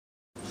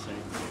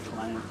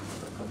client,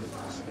 the public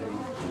trustee, you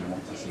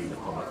want to see the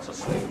public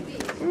trustee.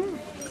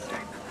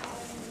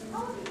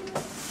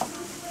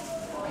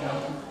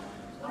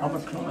 I'm a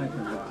client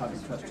of the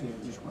public trustee,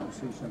 I just want to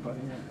see somebody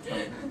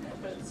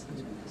else.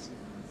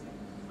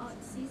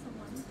 See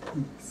someone.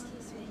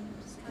 Excuse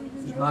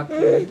me. Is Mark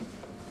Kelly?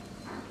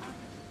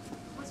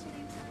 What's your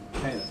name,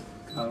 sorry? Taylor,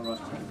 Carl Ross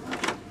Taylor.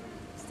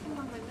 Just hang on a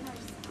moment, I'll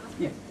just ask.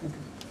 Yeah, okay.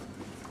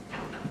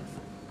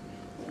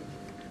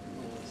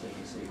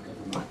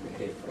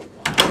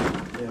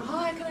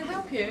 Hi, can I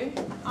help you?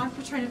 I'm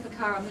Katrina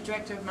Fakar, I'm the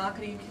Director of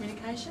Marketing and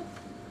Communication.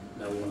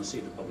 No, we want to see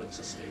the public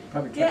trustee.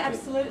 Public Yeah,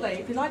 trustee. absolutely.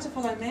 If you'd like to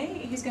follow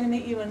me, he's going to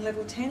meet you in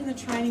level 10 in the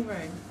training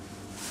room.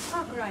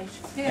 Oh, great.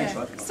 Yeah. Thanks,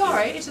 bud.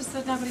 Sorry, it's just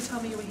that nobody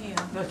told me you were here.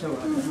 That's all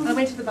right. I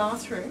went to the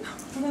bathroom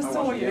and I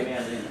saw you.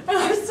 Yeah, And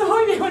I saw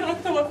you and I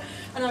thought,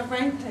 and I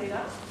rang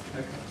Peter.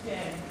 okay.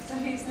 Yeah. So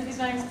his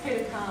name's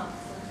Peter Carne.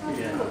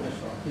 Yeah.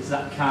 Is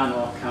that can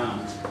or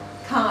can't?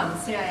 Carne,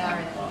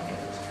 C-A-R-N. Okay,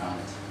 it's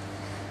can't.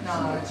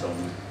 No, It's on.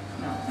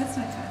 no, that's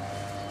okay.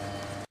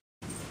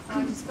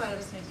 I just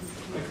need to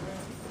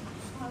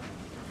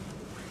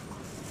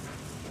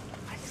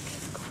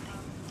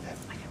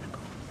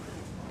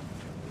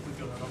We've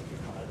got an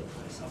occupier that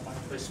place up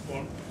like this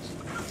one.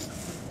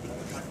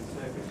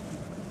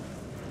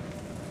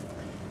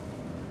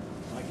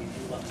 I give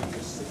you that to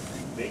just sit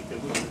and make the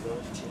room with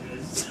those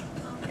chairs.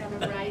 I'm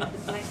going to raid the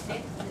black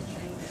death in the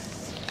tree.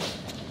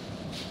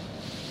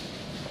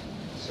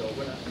 So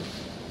when I...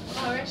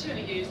 Oh, we're actually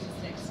going to use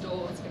this next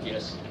door. It's going to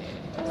Yes.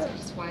 So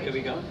just wait. Here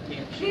we go.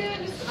 Yeah.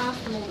 Yeah, just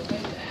ask them all to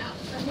move out.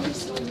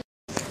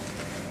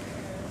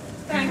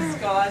 Thanks,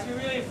 guys. We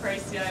really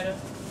appreciate it.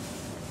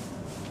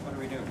 What are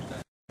we doing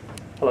today?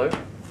 Hello.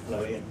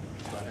 Hello, Ian.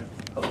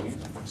 Hello, Ian.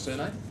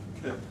 Surname?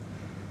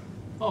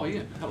 Oh,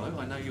 Ian. Hello.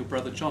 I know your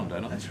brother John,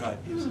 don't I? That's right,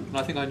 yes. And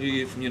I think I knew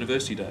you from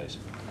university days.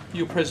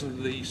 You were president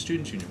of the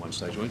Students' Union one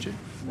stage, weren't you?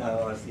 No,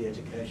 I was the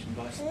education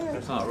vice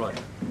president. Oh, right.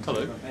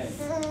 Hello.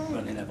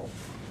 Bernie Neville.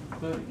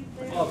 Bernie.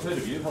 Oh, I've heard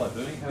of you. Hello,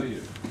 Bernie. How are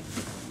you?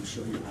 I'm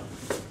sure you have.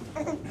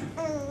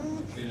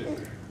 Peter.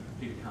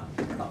 Peter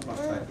Carne. Carl Ross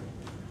Taylor.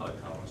 Hello,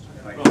 Carl Ross.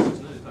 Right. Ross,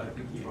 isn't it? I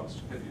think it's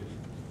Ross. How do you?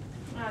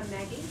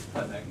 Maggie.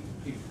 Hi, Maggie.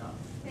 Peter Carne.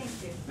 Thank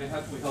you. Now,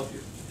 how can we help you?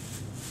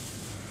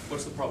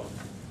 What's the problem?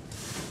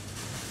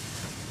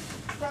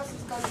 Ross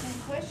has got some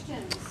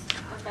questions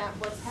about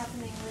what's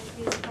happening with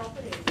his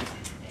property.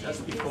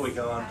 Just before we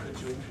go on, could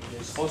you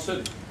introduce? Oh,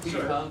 certainly. Peter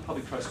Sorry. Carne,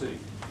 public trustee.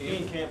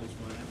 Ian Campbell's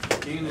my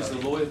name. Ian is the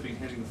lawyer who's been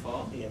handling the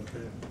file. Ian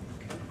Poo.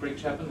 Greg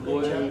Chapman, Greg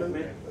lawyer.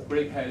 Chapman.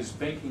 Greg has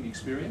banking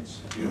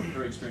experience,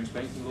 very experienced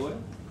banking lawyer.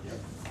 Yep.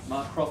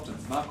 Mark Crofton.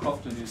 Mark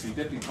Crofton is the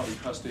Deputy Public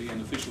Trustee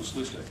and Official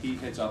Solicitor. He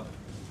heads up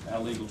our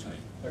legal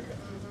team. Okay.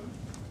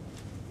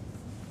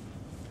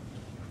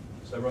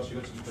 So Ross,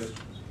 you've got some questions?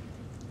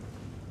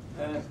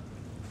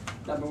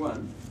 Number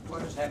one,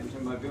 what has happened to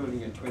my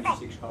building at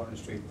 26 Holland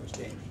Street, West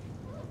End?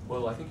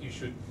 Well, I think you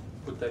should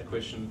put that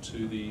question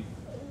to the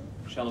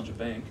Challenger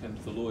Bank and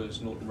the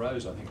lawyers, Norton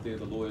Rose. I think they're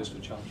the lawyers for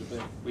Challenger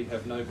Bank. We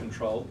have no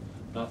control.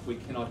 No, we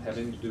cannot have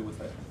anything to do with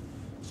that.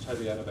 It's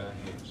totally out of our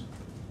hands.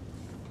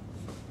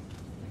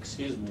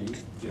 Excuse me.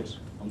 Yes.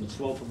 On the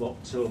 12th of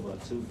October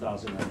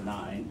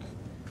 2009,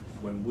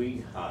 when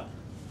we had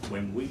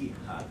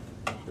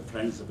the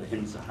Friends of the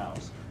AHIMSA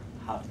House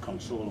had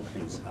control of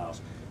AHIMSA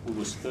House, we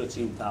was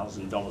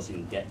 $13,000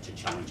 in debt to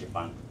Challenger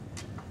Bank.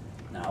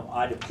 Now,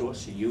 I'd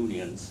approached the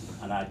unions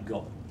and I'd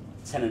got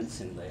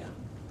tenants in there.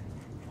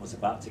 I was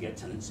about to get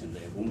tenants in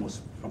there. One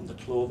was from the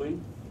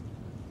clothing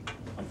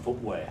and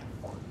footwear,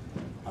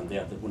 and they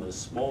had one of the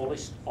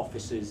smallest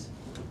offices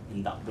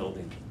in that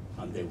building,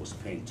 and they was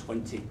paying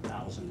 $20,000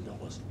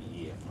 a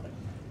year for it.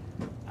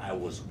 I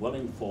was well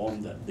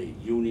informed that the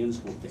unions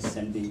would be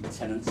sending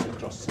tenants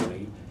across to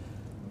me,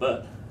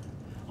 but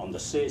on the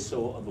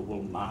say-so of the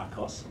Will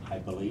Marcos, I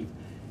believe,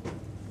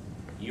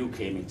 you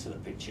came into the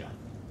picture.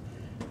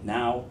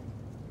 Now,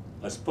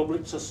 as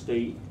public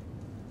trustee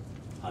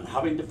and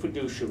having the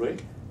fiduciary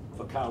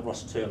for Carl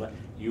Ross Taylor,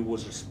 you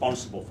was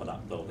responsible for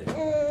that building.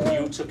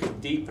 You took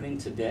it deeper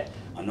into debt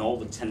and all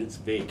the tenants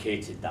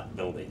vacated that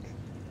building.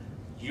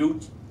 You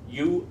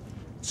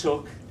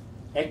took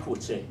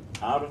equity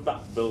out of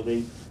that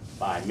building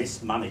by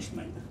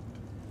mismanagement.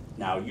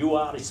 Now you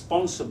are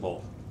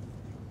responsible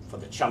for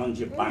the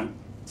Challenger Bank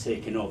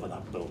taking over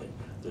that building.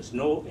 There's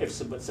no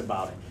ifs or buts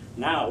about it.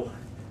 Now,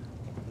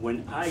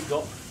 when I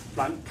got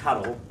Frank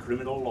Carroll,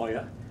 criminal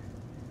lawyer,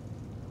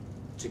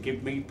 to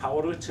give me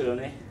power of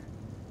attorney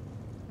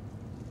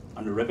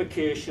and a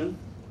revocation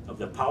of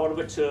the power of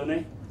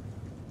attorney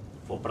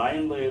for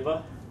Brian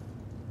Laver,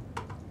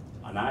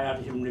 and I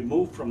had him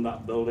removed from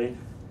that building,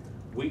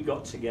 we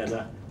got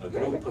together a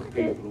group of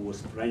people who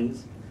was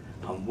friends,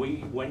 and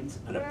we went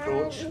and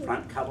approached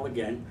Frank Carroll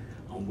again,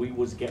 and we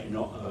was getting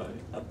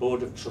a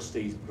board of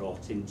trustees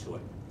brought into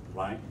it,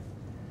 right?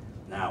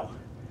 Now,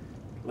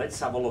 let's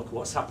have a look at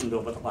what's happened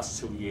over the last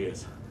 2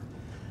 years.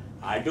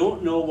 I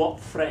don't know what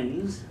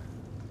friends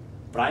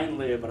Brian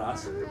Laver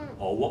has,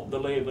 or what the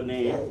Laver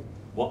name,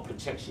 what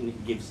protection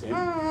it gives him,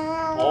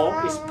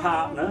 or his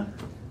partner,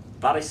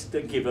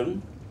 Barrister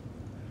Given,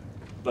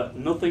 but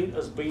nothing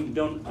has been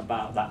done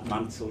about that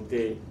man till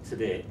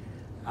today.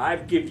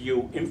 I've given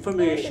you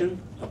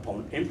information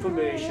upon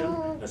information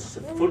as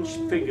to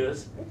fudged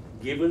figures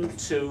given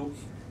to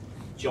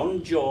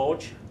John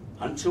George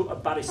and to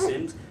Barry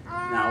Sims.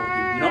 Now,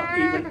 you've not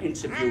even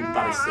interviewed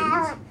Barry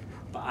Sims,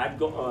 but I've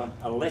got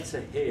a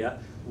letter here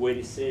where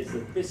it says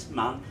that this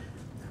man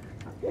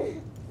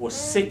was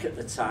sick at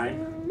the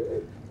time,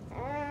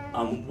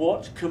 and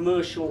what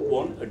commercial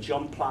one,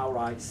 John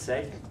Plowright,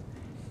 said,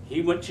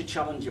 he went to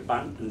challenge a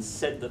bank and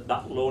said that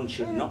that loan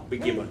should not be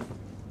given.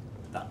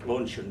 That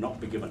loan should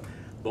not be given.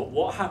 But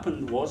what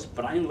happened was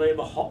Brian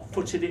Labour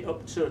hot-footed it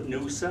up to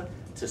Noosa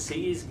to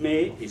see his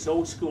mate, his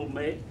old school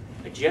mate,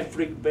 Jeff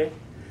Rigby.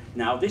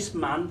 Now this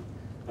man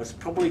has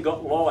probably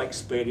got law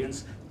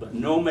experience but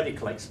no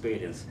medical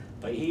experience.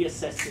 But he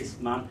assessed this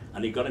man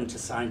and he got him to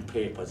sign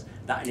papers.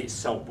 That in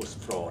itself was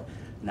fraud.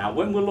 Now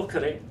when we look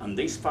at it, and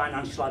these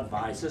financial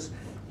advisors,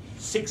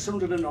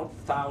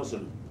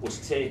 600,000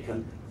 was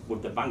taken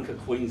with the Bank of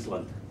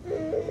Queensland.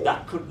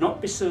 That could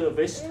not be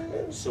serviced,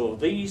 so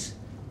these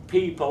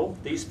people,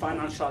 these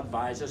financial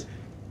advisors,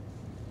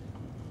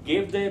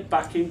 gave their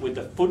backing with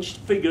the fudged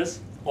figures,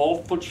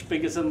 all fudged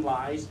figures and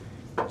lies,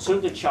 to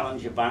the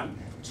Challenger Bank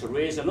to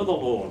raise another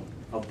loan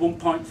of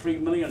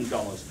 $1.3 million.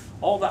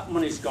 All that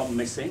money's gone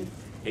missing.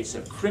 It's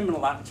a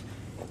criminal act.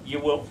 You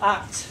will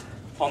act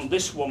on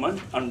this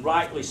woman, and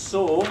rightly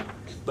so,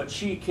 but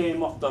she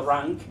came off the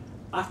rank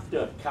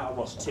after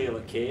Carlos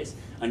Taylor case,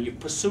 and you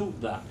pursued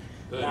that.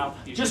 Now,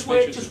 just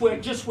wait.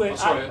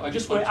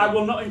 I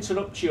will not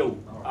interrupt you.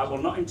 I will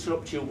not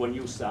interrupt you when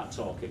you start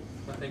talking.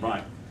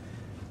 Right.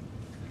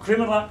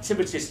 Criminal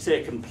activities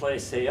taking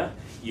place here.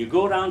 You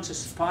go down to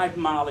 5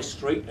 Marley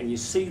Street and you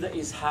see that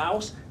his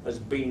house has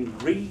been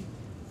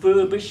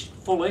refurbished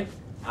fully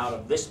out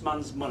of this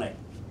man's money.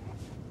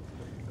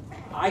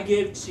 I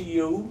gave to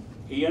you,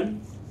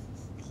 Ian,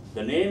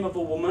 the name of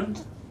a woman,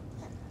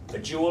 a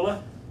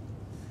jeweller,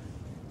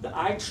 that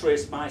I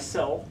traced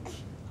myself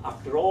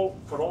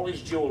for all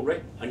his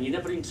jewellery, and you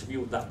never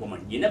interviewed that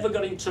woman. You never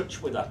got in touch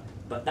with her.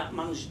 But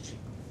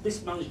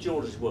this man's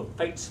jewellery is worth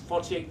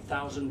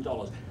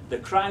 $48,000. The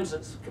crimes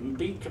that's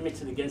been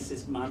committed against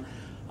this man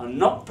are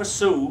not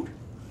pursued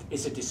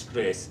is a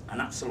disgrace,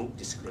 an absolute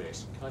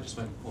disgrace. Can I just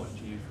make a point?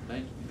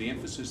 The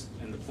emphasis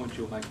and the point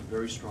you're making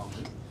very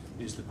strongly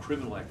is the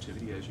criminal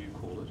activity, as you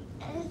call it,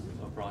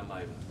 of Brian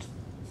Labour.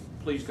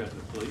 Please go to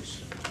the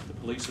police. The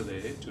police are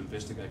there to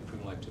investigate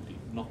criminal activity,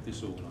 not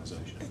this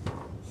organisation.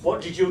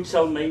 What did you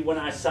tell me when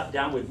I sat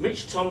down with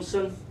Mitch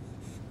Thompson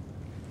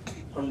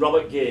and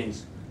Robert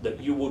Gaines? That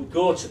you would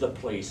go to the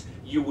police,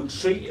 you would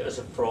treat it as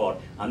a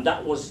fraud, and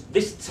that was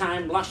this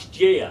time last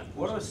year.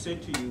 What I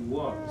said to you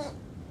was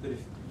that if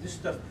this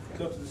stuff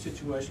got to the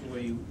situation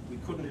where we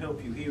couldn't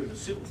help you here in a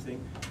civil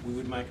thing, we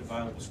would make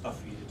available stuff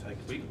for you to take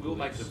it to the police. We'll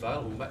make it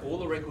available. All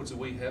the records that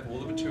we have, all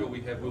the material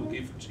we have, we'll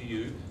give to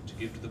you to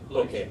give to the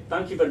police. Okay,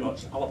 thank you very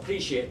much. I'll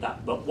appreciate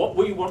that. But what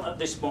we want at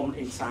this moment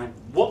in time,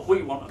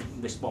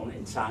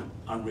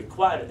 and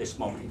required at this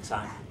moment in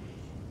time,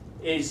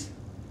 is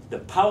the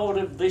power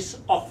of this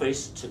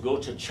office to go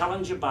to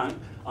Challenger Bank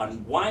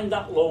and wind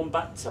that loan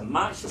back to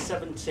March the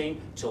 17th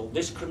till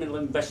this criminal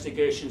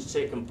investigation's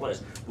taken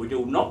place. We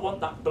do not want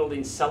that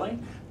building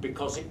selling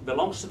because it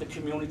belongs to the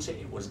community,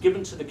 it was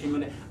given to the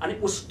community, and it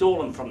was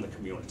stolen from the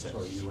community.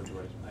 Sorry, you want to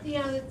raise it? The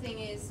other thing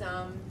is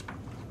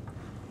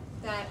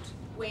that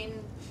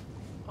when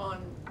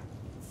on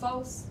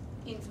false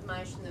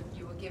information that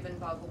you were given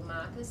by Will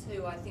Marcus,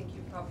 who I think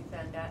you've probably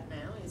found out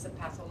now is a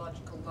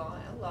pathological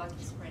liar, like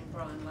his friend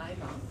Brian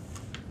Labour,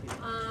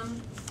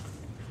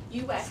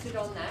 you acted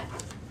on that,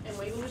 and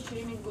we will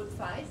assume in good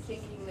faith,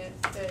 thinking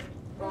that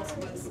Ross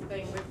was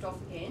being ripped off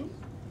again.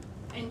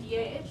 And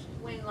yet,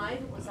 when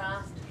Labour was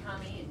asked to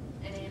come in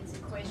and answer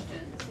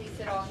questions, he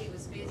said, oh, he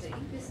was busy.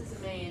 This is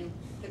a man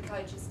that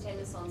coaches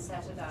tennis on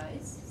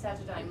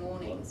Saturday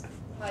mornings,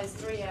 plays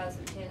 3 hours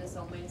of tennis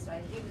on Wednesday.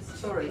 He was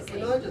Sorry, busy.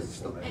 can I just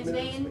stop? And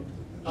then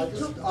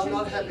I'm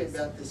not happy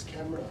about this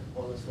camera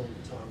on us all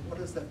the time. What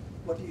is that?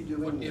 What are you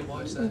doing?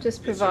 Why is that? I'm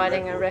just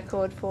providing a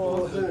record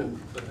For whom?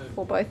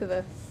 for both of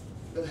us.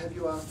 But have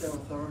you asked our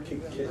authority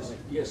about this?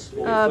 Yes.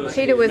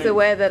 Peter was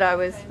aware that I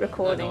was No,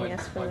 recording, no,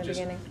 yes, from the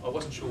beginning. I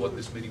wasn't sure what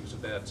this meeting was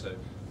about, so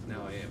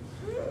now I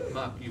am.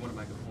 Mark, you want to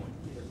make a point?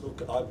 Yeah,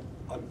 look,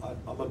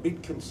 I'm a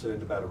bit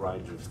concerned about a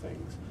range of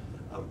things.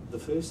 The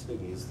first thing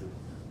is that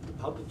the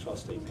public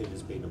trustee, Peter,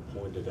 has been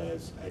appointed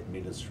as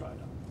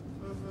administrator.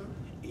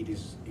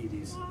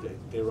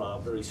 There are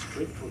very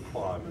strict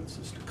requirements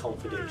as to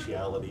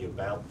confidentiality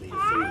about the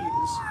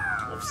affairs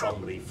of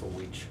somebody for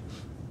which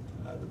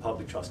the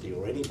public trustee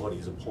or anybody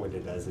is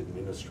appointed as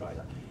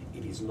administrator.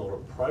 It is not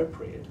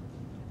appropriate,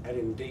 and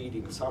indeed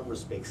in some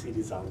respects it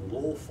is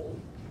unlawful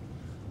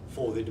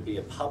for there to be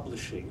a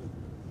publishing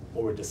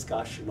or a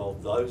discussion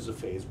of those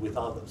affairs with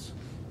others.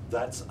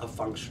 That's a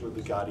function of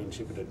the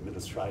Guardianship and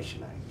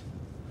Administration Act.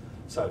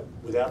 So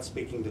without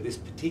speaking to this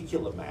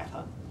particular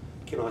matter,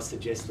 can I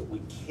suggest that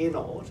we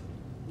cannot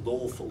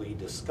lawfully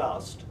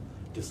discuss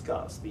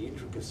the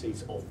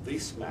intricacies of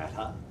this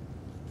matter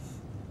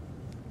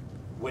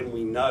when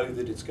we know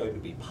that it's going to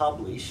be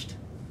published,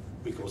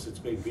 because it's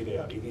been bid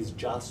out, it is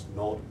just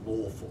not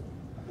lawful.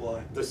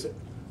 Why?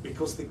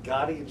 Because the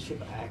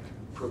Guardianship Act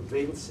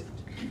prevents it.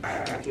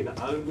 You can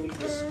only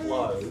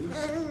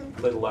disclose,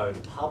 let alone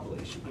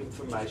publish,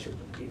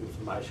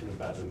 information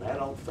about an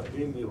adult for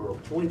whom you are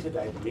appointed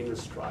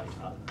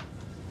administrator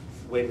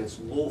when it's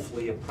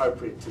lawfully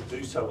appropriate to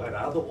do so, and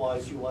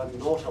otherwise you are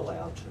not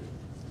allowed to.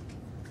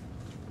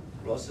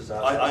 Ross has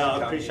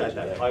I appreciate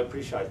that. I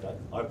appreciate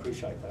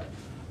that.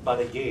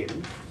 But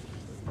again,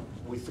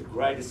 with the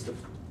greatest of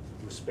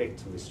respect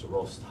to Mr.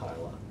 Ross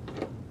Taylor,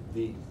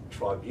 the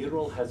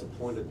tribunal has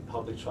appointed the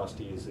public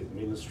trustee as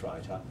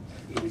administrator.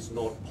 It is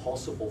not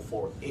possible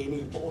for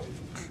anybody,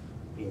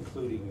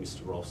 including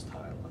Mr. Ross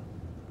Taylor,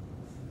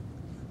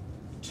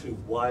 to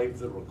waive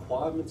the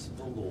requirements of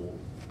the law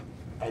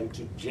and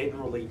to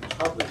generally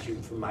publish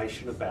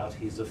information about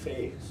his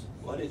affairs.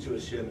 Why did you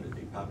assume it would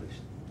be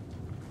published?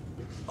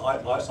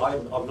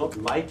 I'm not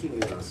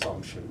making an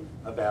assumption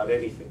about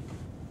anything.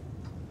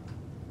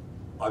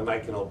 I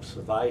make an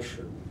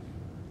observation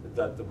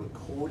that the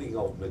recording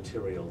of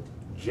material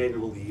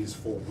generally is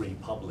for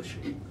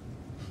republishing.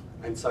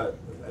 And so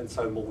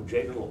more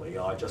generally,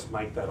 I just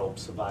make that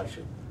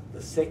observation.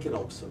 The second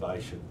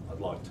observation I'd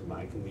like to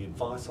make, and the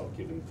advice I've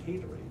given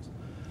Peter is,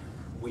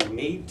 we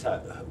need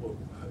to,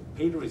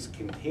 Peter is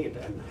content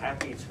and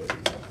happy to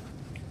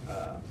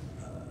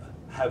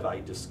have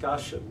a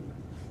discussion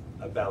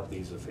about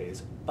these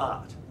affairs,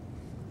 but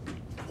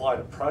quite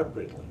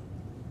appropriately,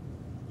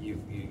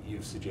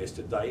 you've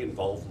suggested they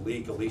involve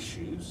legal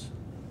issues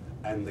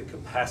and the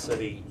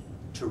capacity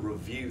to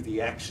review the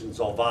actions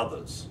of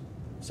others.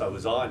 So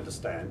as I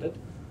understand it,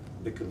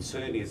 the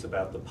concern is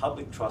about the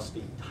public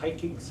trustee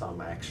taking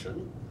some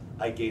action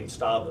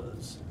against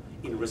others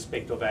in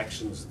respect of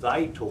actions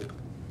they took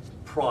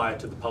prior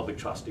to the public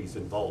trustee's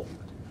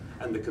involvement.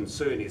 And the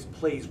concern is,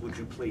 would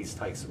you please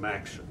take some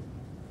action?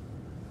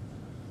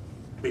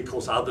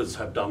 Because others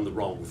have done the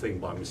wrong thing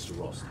by Mr.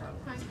 Ross Taylor.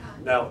 Okay.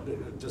 Now,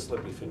 just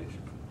let me finish.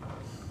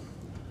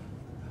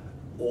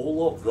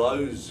 All of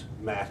those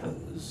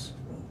matters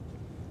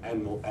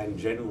and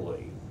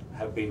generally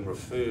have been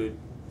referred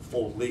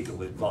for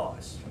legal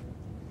advice.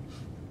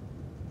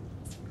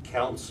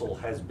 Counsel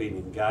has been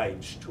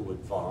engaged to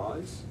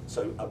advise,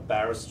 so a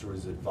barrister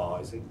is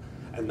advising,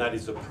 and that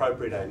is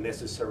appropriate and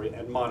necessary.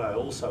 And might I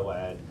also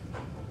add,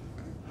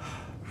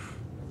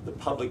 the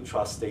public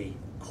trustee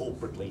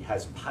corporately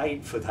has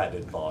paid for that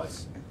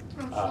advice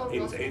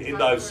in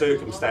those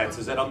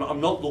circumstances. And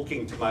I'm not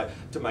looking to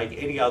make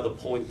any other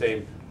point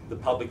than the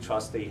public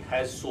trustee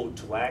has sought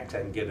to act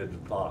and get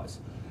advice.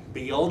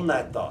 Beyond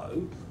that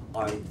though,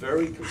 I'm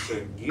very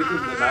concerned, given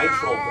the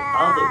nature of the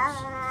others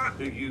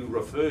who you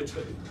refer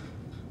to,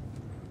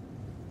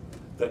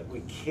 that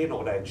we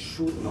cannot and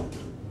should not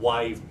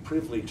waive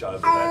privilege over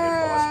that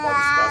advice by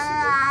discussing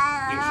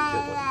it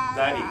intricately.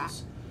 That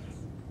is,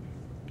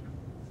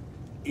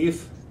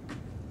 if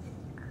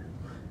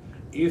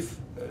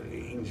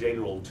in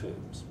general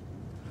terms,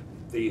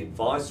 the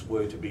advice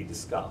were to be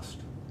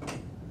discussed,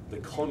 the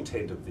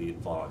content of the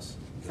advice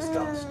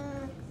discussed,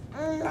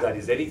 that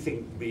is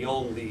anything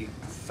beyond the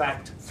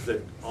fact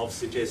that I've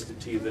suggested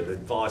to you that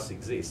advice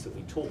exists, that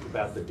we talk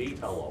about the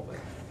detail of it,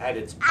 and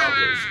it's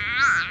published,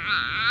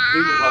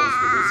 Peter runs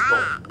the risk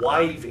of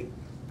waiving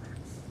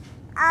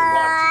the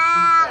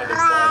right to keep that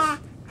advice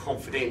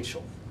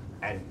confidential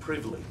and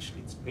privileged.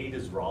 It's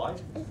Peter's right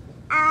to say,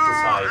 I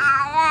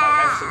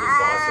have some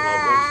advice and I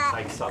want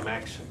to take some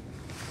action.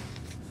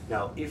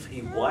 Now, if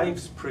he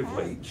waives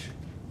privilege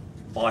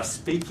by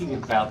speaking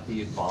about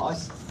the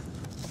advice,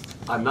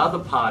 another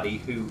party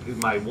who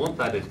may want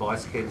that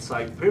advice can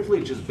say,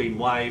 privilege has been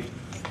waived,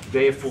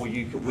 therefore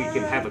we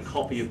can have a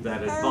copy of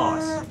that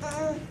advice.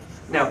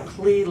 Now,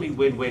 clearly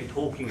when we're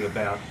talking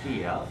about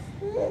here,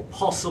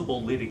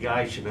 possible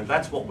litigation, and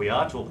that's what we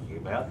are talking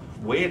about,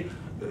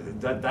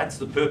 that's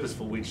the purpose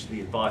for which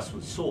the advice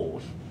was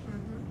sought,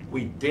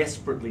 we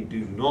desperately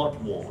do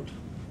not want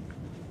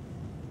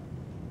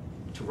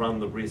to run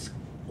the risk,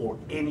 or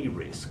any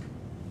risk,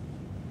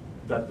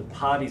 that the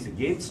parties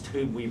against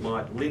whom we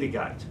might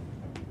litigate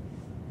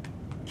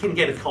can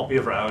get a copy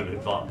of our own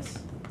advice.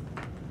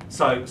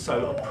 So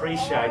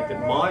appreciate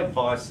that my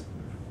advice,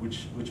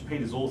 which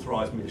Peter's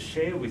authorised me to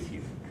share with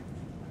you,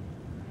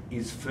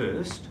 is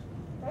first,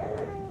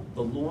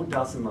 the law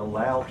doesn't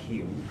allow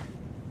him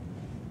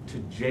to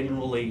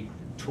generally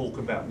talk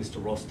about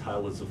Mr. Ross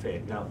Taylor's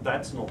affair. Now,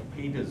 that's not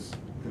Peter's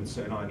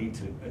concern. I need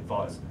to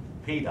advise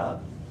Peter,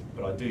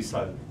 but I do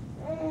so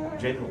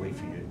generally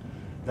for you,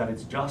 that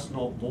it's just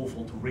not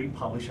lawful to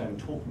republish and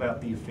talk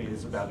about the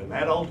affairs about an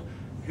adult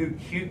who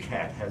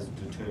QCAT has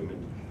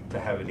determined to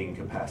have an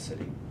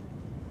incapacity.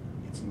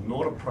 It's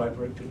not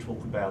appropriate to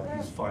talk about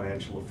his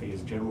financial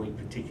affairs generally,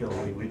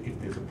 particularly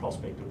if there's a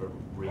prospect of a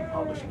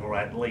republishing, or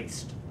at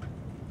least.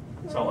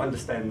 So I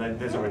understand that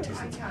there's a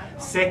reticence.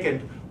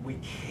 Second,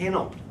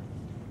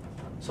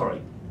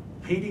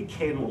 Peter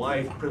can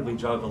waive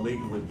privilege over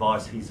legal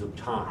advice he's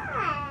obtained.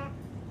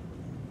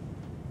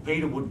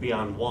 Peter would be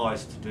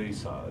unwise to do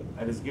so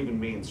and has given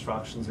me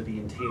instructions that he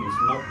intends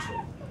not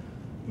to.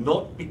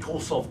 Not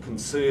because of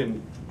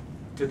concern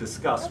to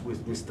discuss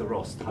with Mr.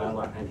 Ross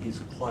Taylor and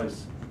his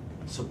close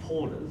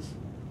supporters,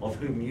 of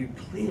whom you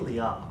clearly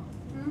are.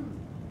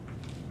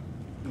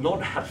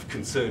 Not out of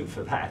concern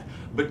for that,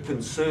 but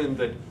concern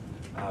that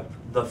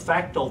the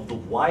fact of the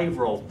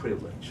waiver of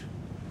privilege,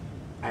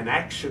 an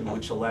action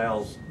which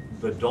allows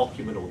the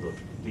document or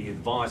the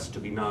advice to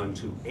be known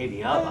to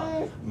any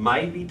other,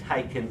 may be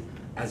taken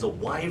as a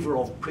waiver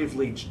of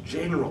privilege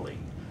generally.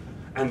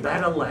 And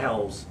that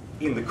allows,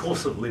 in the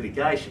course of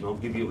litigation, I'll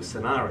give you a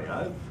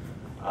scenario,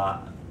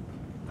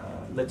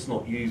 let's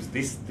not use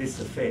this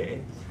affair,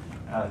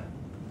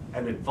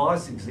 an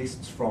advice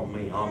exists from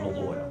me, I'm a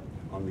lawyer,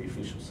 I'm the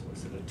official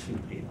solicitor, to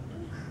Peter.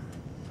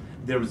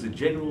 There is a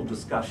general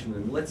discussion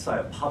in, let's say,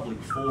 a public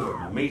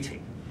forum, a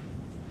meeting,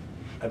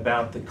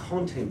 about the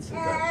contents of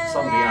that.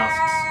 Somebody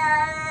asks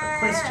a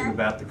question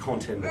about the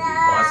content of the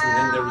advice, and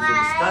then there is a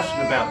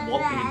discussion about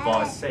what the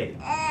advice said.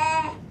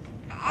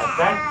 At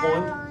that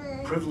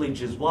point,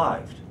 privilege is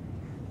waived.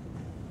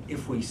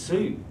 If we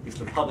sue, if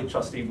the public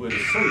trustee were to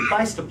sue,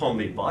 based upon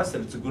the advice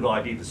that it's a good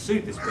idea to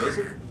sue this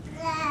person,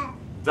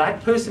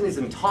 that person is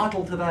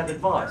entitled to that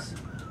advice.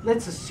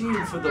 Let's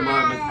assume for the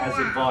moment, as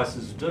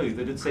advices do,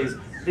 that it says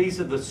these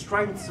are the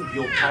strengths of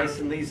your case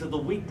and these are the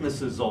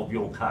weaknesses of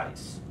your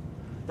case.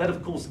 That,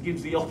 of course,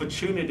 gives the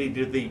opportunity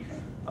to the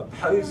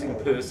opposing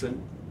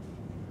person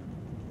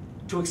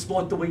to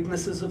exploit the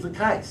weaknesses of the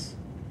case.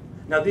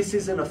 Now, this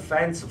isn't a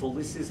fanciful,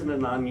 this isn't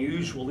an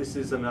unusual, this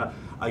isn't a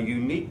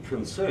unique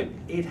concern.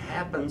 It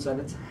happens, and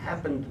it's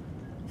happened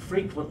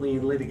frequently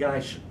in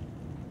litigation.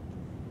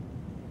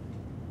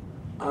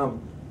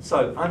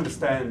 So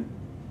understand,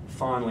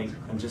 finally,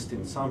 and just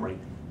in summary,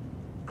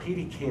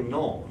 Peter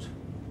cannot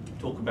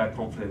talk about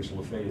confidential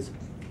affairs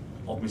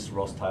of Mr.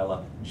 Ross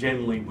Taylor,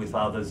 generally with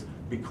others,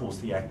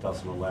 because the Act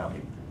doesn't allow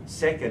him.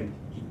 Second,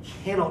 he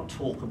cannot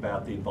talk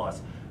about the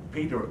advice.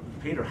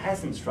 Peter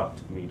has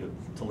instructed me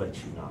to let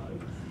you know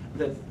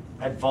that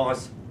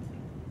advice,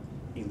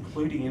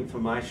 including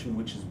information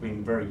which has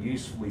been very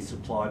usefully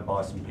supplied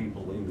by some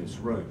people in this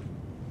room,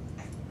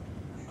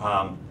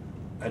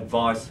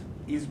 advice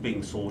is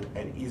being sought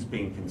and is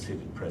being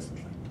considered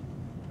presently.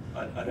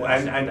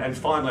 And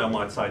finally, I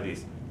might say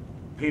this.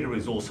 Peter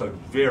is also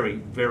very,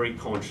 very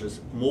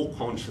conscious, more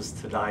conscious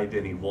today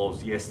than he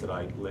was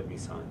yesterday, let me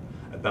say,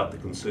 about the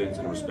concerns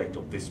in respect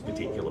of this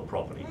particular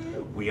property.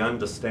 We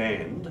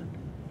understand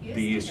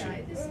the issue.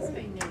 This has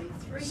been nearly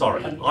 3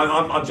 Sorry, years.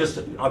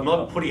 I'm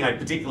not putting a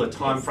particular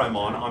time frame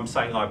on. I'm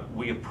saying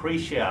we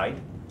appreciate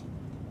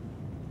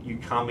you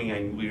coming,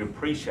 and we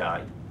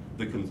appreciate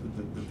the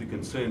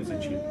concerns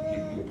that you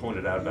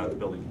pointed out about the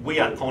building. We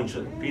are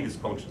conscious, Peter's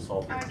conscious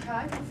of it.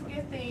 Okay, we'll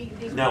forget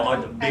the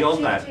Now,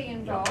 beyond that, activity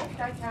involved.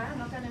 Okay, I'm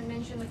not going to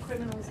mention the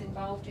criminals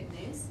involved in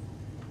this.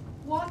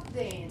 What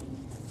then,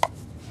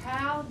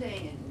 how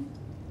then,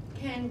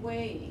 can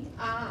we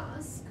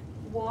ask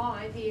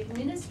why the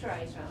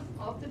administrator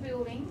of the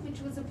building, which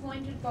was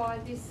appointed by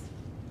this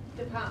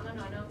department,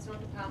 I know it's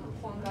not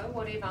Department Quongo,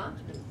 whatever,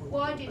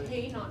 why did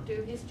he not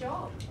do his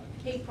job?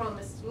 He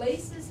promised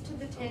leases to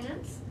the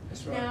tenants.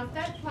 That's right. Now, if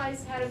that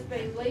place had have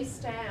been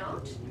leased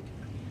out,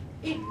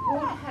 it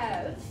would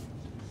have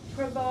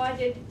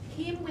provided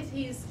him with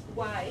his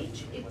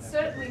wage. It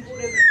certainly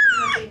would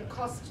have been a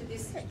cost to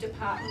this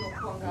department or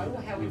Quongo,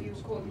 or however you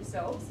call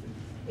yourselves.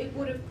 It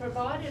would have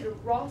provided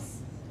Ross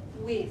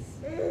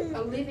with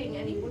a living,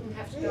 and he wouldn't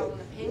have to go on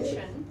a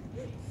pension,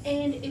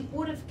 and it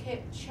would have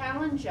kept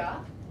Challenger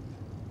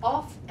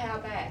off our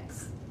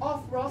backs,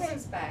 off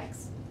Ross's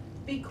backs,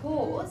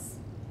 because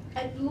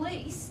at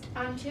least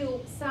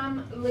until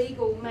some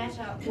legal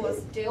matter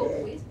was dealt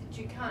with that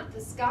you can't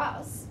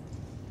discuss,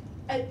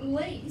 at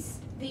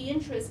least the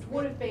interest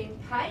would have been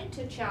paid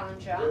to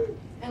Challenger,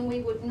 and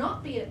we would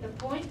not be at the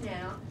point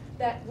now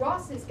that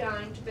Ross is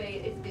going to be,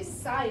 if this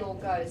sale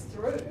goes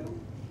through,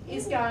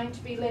 is going to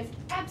be left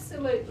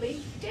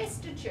absolutely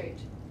destitute.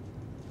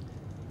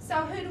 So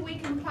who do we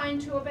complain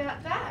to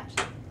about that?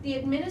 The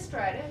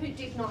administrator, who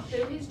did not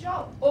do his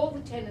job. All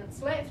the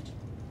tenants left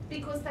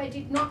because they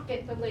did not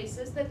get the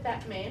leases that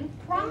that man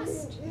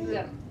promised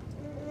them.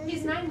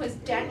 His name was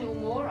Daniel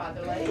Moore, I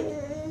believe.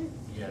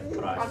 Yeah,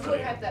 I could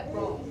have that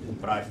wrong.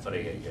 Bright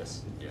Freya,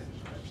 yes. Yeah.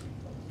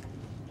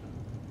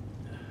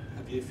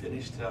 Have you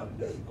finished? I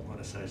want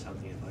to say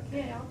something if I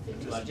can. Yeah, I'll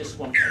finish. I just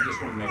want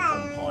to make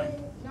one point.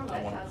 No,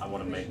 I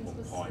want to make one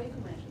was point.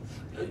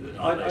 legal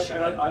matters.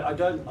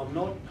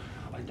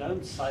 I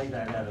don't say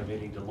that out of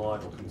any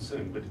delight or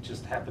concern, but it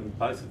just happened,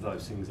 both of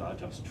those things are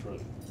just true.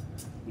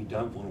 We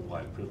don't want to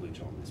waive privilege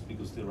on this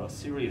because there are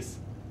serious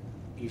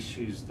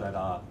issues that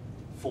are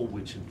for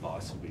which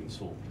advice are being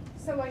sought.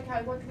 So,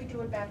 okay, what do we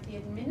do about the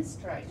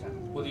administrator?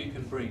 Well, you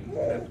can bring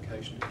an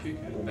application to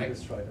QCAT.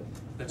 Administrator.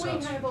 That's We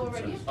us. have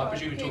already I applied.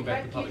 presume you're talking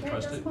about the public QCAT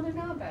trustee. doesn't want to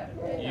know about it,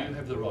 do You they?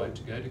 have the right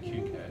to go to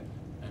QCAT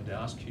and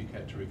ask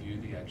QCAT to review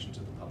the actions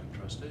of the public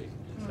trustee.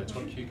 That's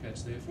what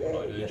QCAT's there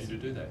for. I'd urge you to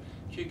do that.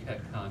 QCAT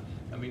can't,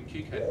 I mean,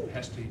 QCAT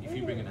has to, if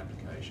you bring an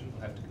application,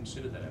 will have to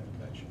consider that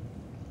application.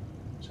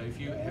 So if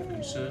you have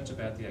concerns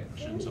about the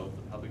actions of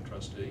the public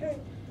trustee,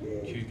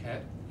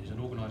 QCAT is an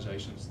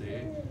organisation that's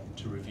there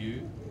to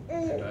review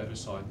and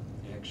oversight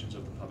the actions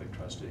of the public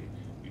trustee.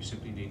 You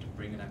simply need to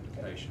bring an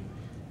application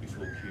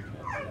before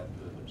QCAT for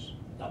that purpose.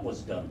 That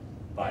was done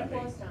by me.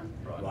 That was done.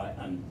 Right,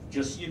 and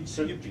just You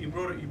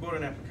brought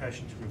an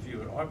application to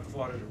review it. I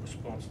provided a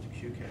response to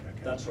QCAT,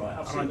 okay? That's right. I've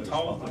And seen the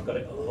response. I've got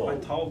it at home. I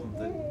told them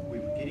that we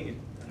were getting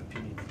an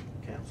opinion from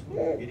council, we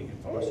were getting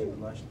advice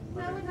in relation to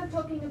the No, we're not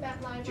talking about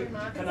labour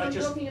markets, Can I I'm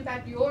just- talking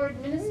about your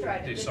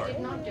administrator Yeah, that sorry.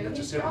 did not do That's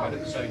a his separate job.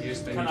 matter. So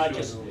yes, then Can you I should.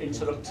 just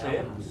interrupt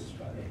here?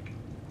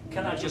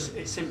 Can I just,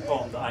 it's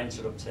important that I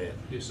interrupt here.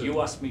 Yes, sir. You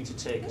asked me to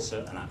take a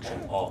certain action,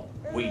 or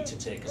we to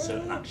take a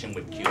certain action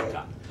with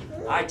QCAT.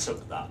 I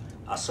took that.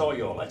 I saw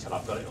your letter,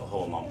 I've got it at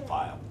home on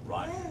file,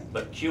 right?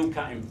 But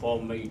QCAT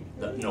informed me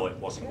that no, it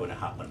wasn't going to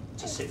happen,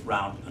 to sit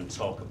round and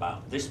talk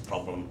about this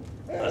problem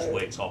as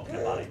we're talking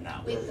about it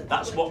now. With the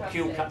That's public what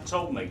trustee. QCAT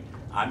told me.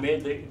 I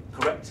made the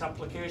correct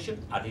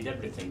application, I did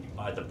everything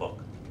by the book.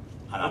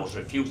 And I was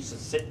refused to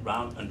sit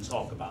round and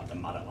talk about the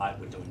matter like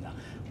we're doing now.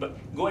 But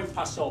going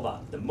past all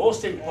that, the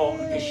most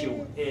important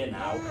issue here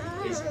now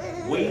is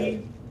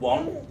we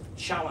want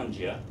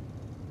Challenger,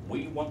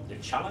 we want the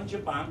Challenger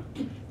Bank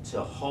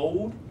to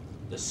hold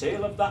the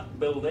sale of that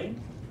building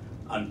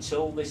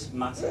until this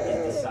matter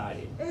is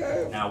decided.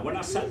 Now, when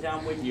I sat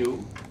down with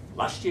you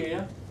last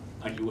year,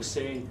 and you were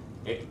saying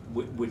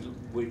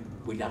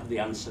we'd have the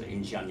answer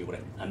in January,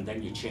 and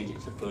then you changed it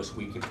to the first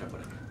week of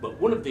February. But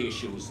one of the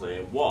issues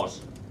there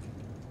was,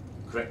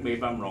 correct me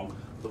if I'm wrong,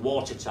 the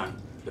water tank,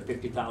 the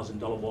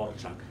 $50,000 water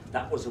tank.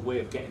 That was a way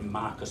of getting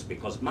Marcus,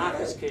 because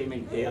Marcus came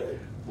in here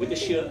with a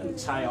shirt and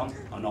tie on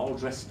and all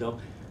dressed up,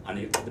 and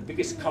it was the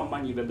biggest con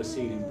man you've ever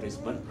seen in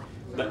Brisbane.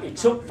 But he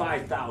took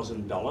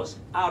 $5,000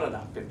 out of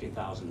that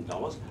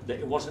 $50,000 that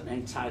he wasn't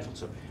entitled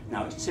to.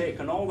 Now, it's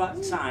taken all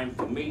that time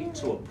for me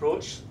to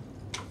approach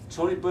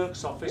Tony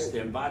Burke's office,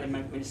 the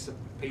Environment Minister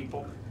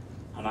people,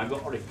 and I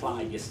got a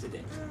reply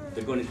yesterday.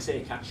 They're going to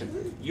take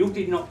action. You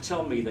did not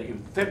tell me that in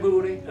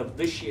February of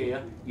this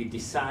year you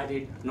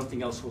decided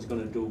nothing else was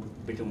going to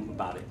be done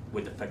about it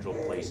with the federal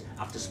police,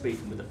 after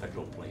speaking with the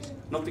federal police.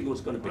 Nothing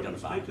was going to be done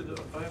about it.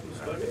 I haven't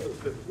spoken to the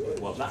federal police.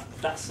 Well,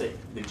 that's it.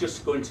 They're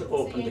just going to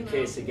open the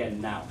case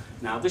again now.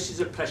 Now, this is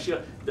a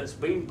pressure that's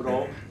been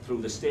brought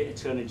through the State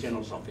Attorney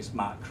General's office,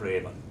 Mark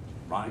Craven,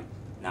 right?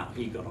 Now,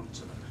 he got onto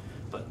them.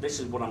 But this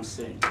is what I'm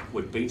saying.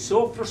 We've been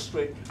so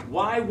frustrated.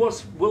 Why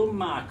was Will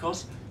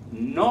Marcos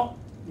not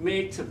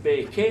made to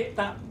vacate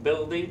that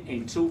building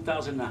in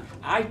 2009?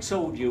 I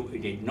told you he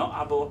did not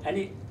have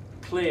any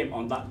claim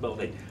on that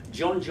building.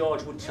 John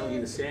George would tell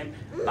you the same.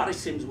 Barry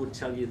Sims would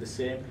tell you the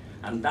same.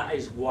 And that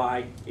is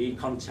why he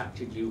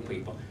contacted you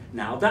people.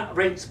 Now, that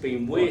rent's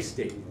been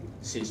wasted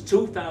since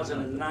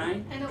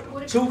 2009, And it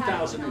would have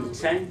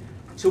 2010,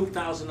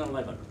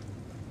 2011.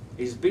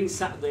 He's been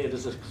sat there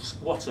as a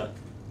squatter.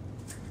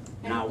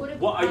 And Now, it would have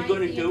what are you paid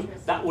going to the do?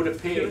 interest. That would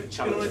have paid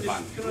Challenger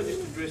Bank. Can I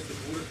just address the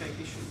water tank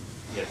issue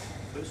Yes.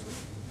 firstly?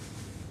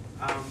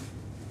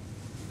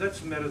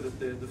 That's a matter that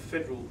the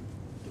federal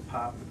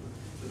department,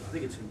 I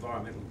think it's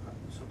environmental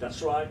department or something.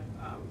 That's right.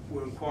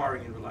 Were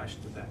inquiring in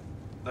relation to that.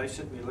 They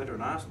sent me a letter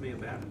and asked me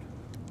about it.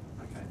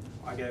 Okay,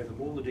 I gave them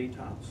all the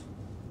details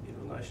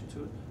in relation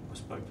to it. I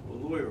spoke to a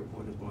lawyer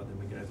appointed by them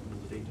and gave them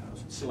all the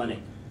details. Selenic.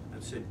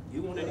 And said,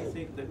 you want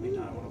anything, let me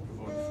know and I'll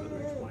provide further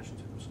information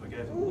to them. So I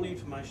gave them all the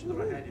information that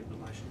I had in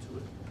relation to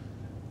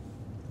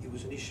it. It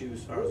was an issue,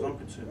 as far as I'm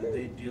concerned, that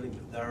they're dealing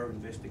with, they're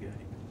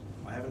investigating.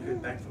 I haven't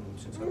heard back from them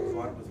since I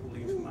provided with all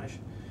the information.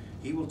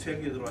 He will tell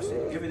you that I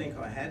sent everything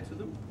I had to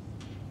them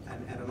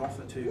and an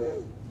offer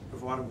to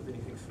provide them with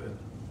anything further.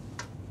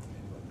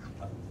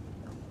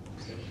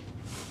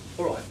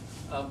 All right.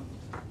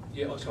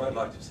 Yeah, So I'd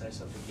like to say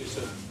something. Yes,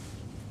 sir.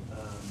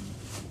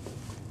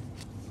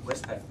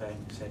 Westpac Bank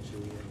sent you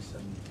in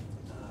some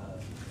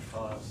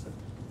files that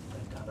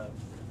they've done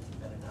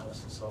an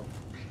analysis of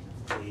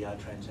the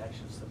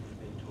transactions that we've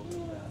been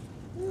talking about.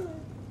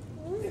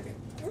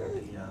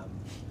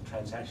 The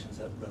transactions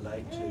that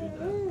relate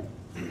to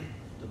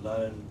the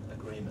loan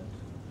agreement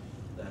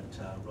that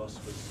Ross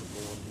was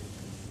suborned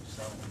into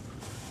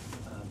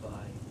signing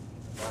by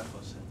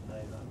Marcos and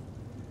Neva.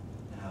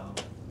 Now,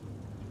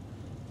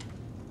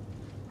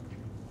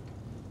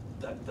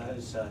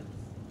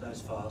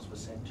 those files were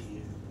sent to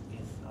you in,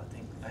 I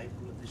think,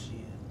 April of this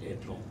year.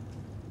 April.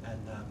 And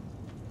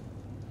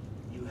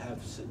you have,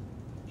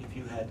 if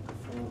you had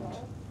performed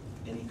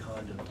any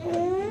kind of,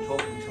 you're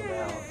talking till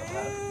now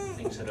about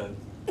things that are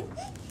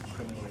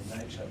criminal in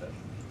nature, but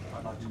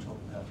I'd like to talk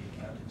about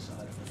the accounting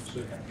side of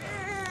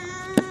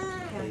it.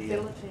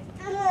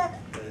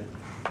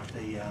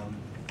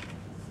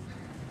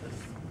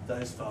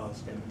 Those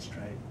files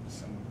demonstrate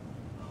some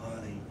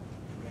highly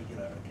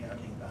irregular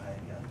accounting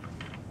behaviour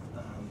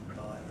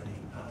by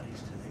the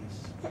parties to these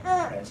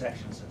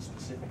transactions, and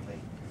specifically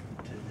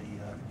to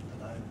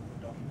the loan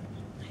document.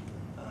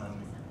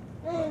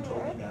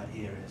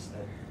 is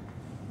that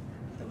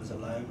there was a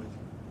loan with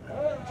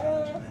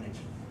Challenge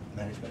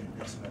Management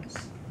Investments,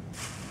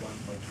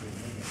 1.3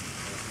 million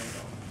was lent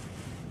on.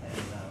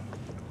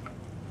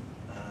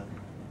 And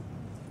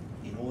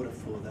in order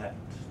for that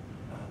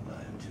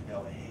loan to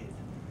go ahead,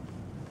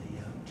 the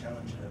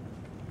Challenger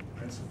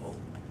principal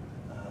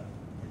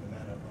in the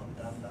matter of Ron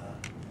Dunbar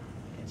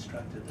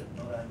instructed that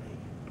not only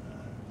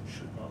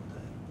should not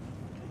the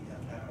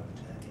power of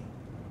attorney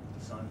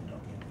sign the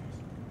documents,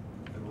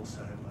 but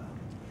also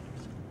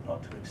not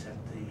to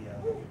accept the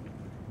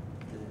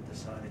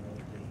signing of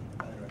the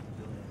owner of the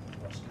building,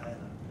 Ross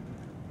Taylor,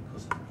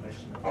 because of the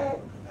question of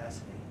legal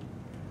capacity.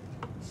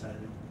 So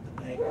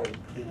the bank was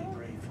clearly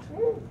briefed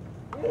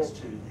as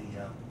to the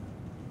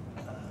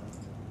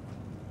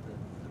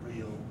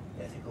real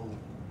ethical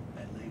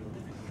and legal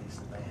difficulties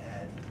that they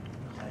had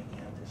taking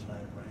out this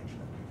loan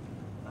arrangement.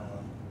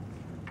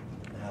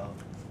 Now,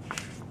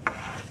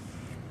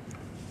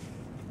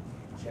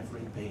 Jeff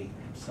Rigby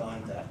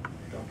signed that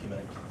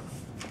document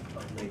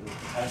of legal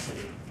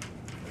capacity,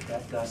 but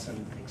that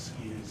doesn't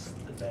excuse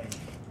the bank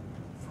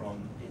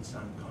from its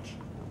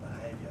unconscionable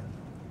behaviour.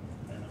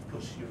 And of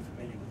course you're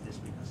familiar with this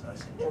because I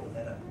sent you a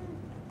letter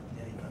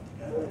nearly a month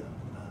ago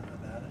now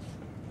about it.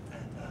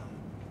 And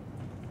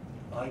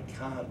I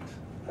can't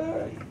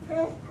really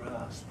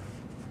grasp,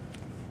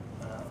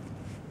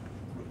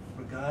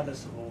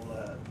 regardless of all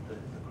the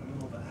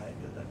criminal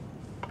behaviour that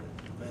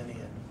Bernie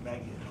and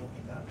Maggie are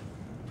talking about,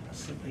 I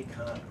simply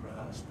can't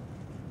grasp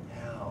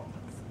how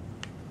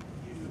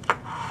you,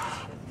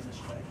 as an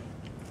administrator,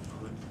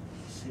 could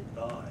sit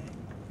by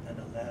and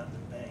allow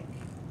the bank,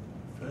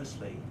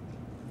 firstly,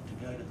 to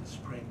go to the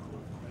Supreme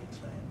Court of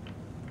Queensland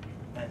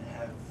and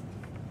have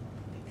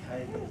the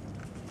cable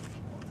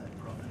on that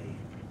property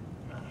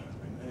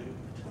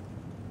removed,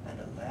 and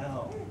allow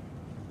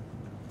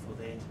for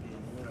there to be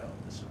an order of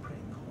the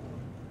Supreme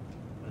Court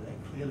where they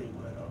clearly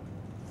were not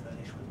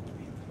furnished with all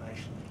the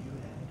information that you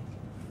had.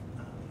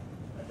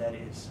 And that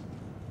is,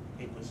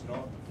 it was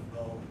not the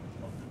role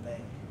of the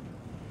bank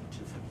to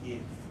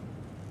forgive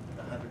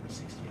the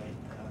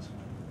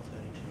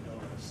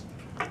 $168,032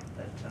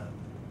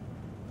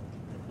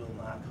 that Will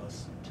Marcos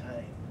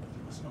obtained.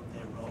 It was not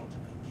their role to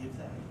forgive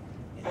that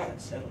in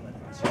that settlement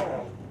in the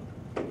Supreme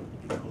Court,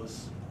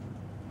 because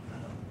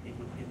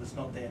it was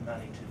not their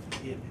money to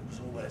forgive, it was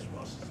always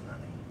Ross's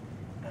money.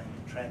 And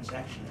the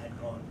transaction had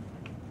gone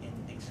in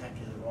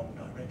exactly the wrong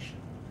direction.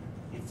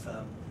 If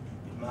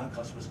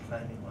Marcos was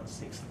claiming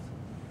 1/6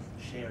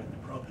 share in the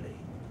property,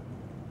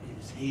 it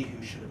is he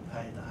who should have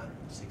paid the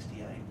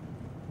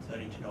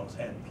 $168,32,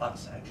 and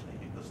plus actually,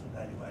 because the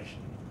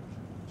valuation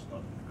was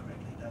not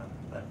correctly done,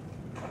 but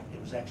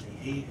it was actually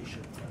he who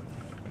should have done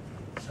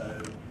that.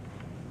 So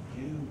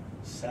you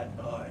sat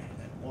by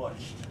and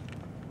watched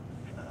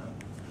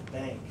the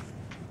bank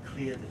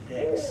clear the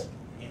decks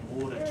in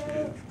order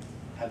to,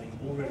 having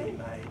already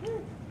made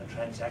a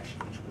transaction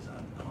which was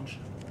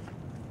unconscionable,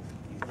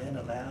 you then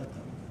allowed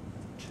them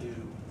to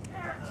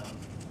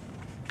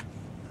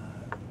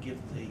give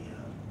the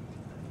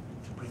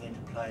to bring into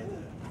play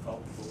the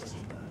default clause in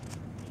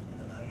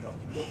the loan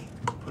document,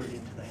 put it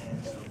into the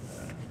hands of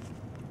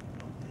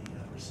the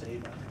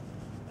receiver,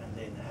 and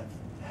then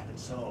have it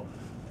sold.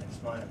 That's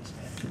my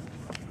understanding. The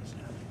property is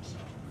now being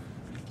sold.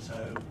 So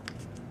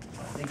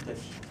I think that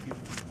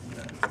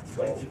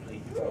collectively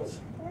you've got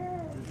some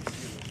really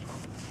serious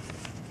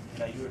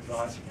problems. You're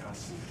advising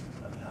us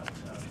about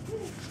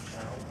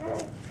how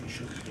you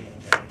shouldn't be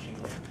engaging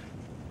in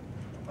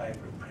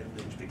waiver of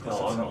privilege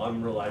because no,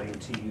 I'm relating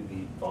to you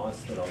the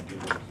advice that I've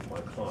given to my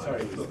client.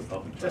 Sorry, who is the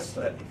public just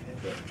trustee.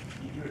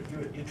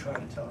 you're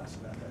trying to tell us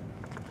about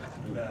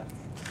that,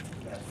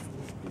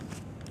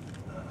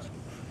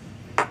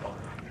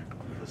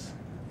 because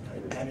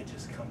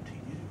damages come to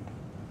you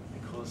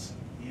because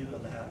you've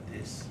allowed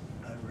this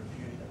over a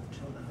period of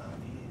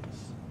 2.5 years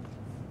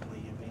where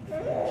you've been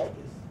furnished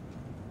with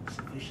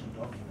sufficient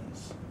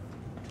documents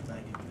to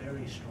make a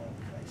very strong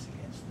case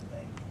against the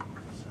bank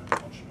for its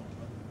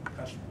unconscionable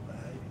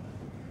behaviour.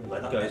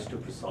 Well, that goes to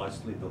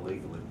precisely the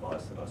legal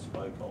advice that I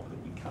spoke of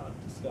that we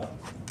can't discuss.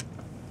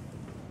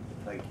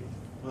 Thank you.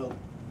 Well,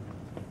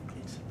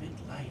 it's a bit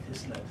late,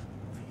 isn't it,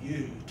 for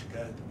you to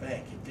go to the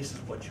bank, if this is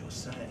what you're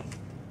saying,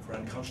 for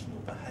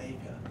unconscionable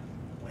behaviour,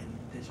 when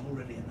there's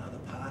already another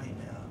party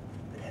now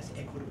that has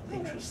equitable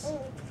interests in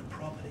the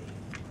property.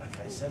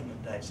 Okay,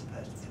 settlement date's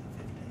supposed to be the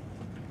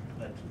 15th,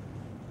 but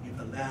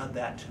you've allowed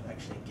that to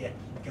actually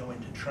go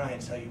into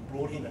train, so you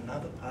brought in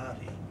another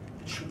party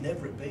that should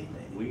never have been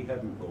there. We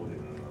haven't brought in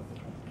another.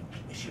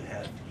 Yes, you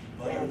have,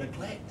 by your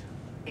neglect.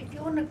 If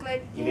you're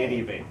neglect, In any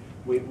event,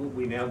 we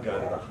now go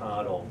to the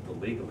heart of the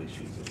legal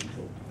issues that we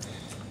talked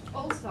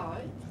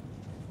about.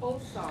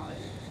 Also,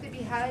 the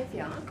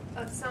behaviour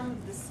of some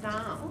of the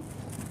staff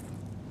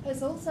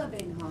has also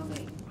been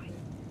highly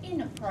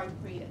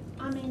inappropriate.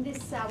 I mean,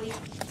 this Sally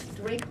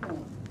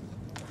Dreghorn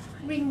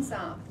rings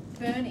up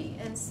Bernie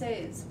and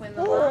says when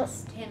the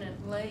last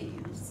tenant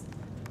leaves,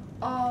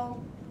 oh,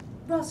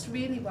 Ross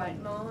really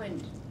won't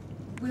mind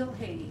will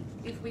he,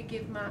 if we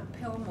give Mark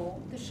Pelmore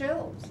the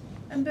shelves?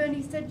 And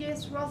Bernie said,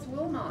 yes, Ross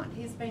will not.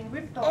 He's been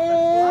ripped off of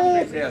bloody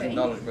everything.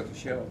 $3,000 worth of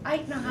shells.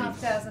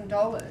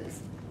 $8,500.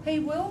 He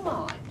will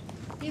mind.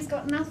 He's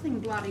got nothing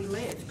bloody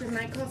left, and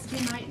they cost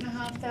him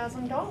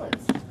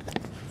 $8,500.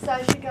 So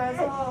she goes,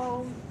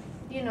 oh,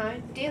 you know,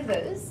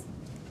 dithers.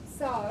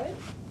 So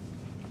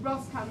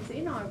Ross comes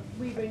in,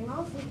 we ring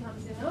Ross, he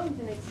comes in early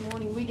the next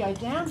morning, we go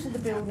down to the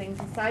building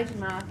to say to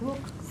Mark, look,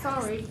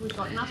 sorry, we've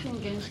got nothing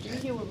against you,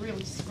 you were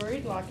really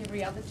screwed like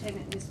every other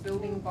tenant in this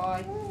building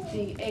by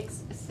the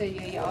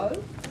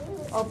ex-CEO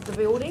of the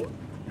building.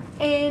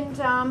 And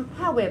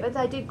however,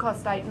 they did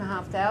cost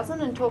 $8,500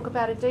 and talk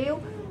about a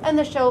deal, and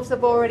the shelves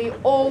have already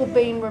all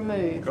been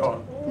removed.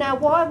 Gone. Now,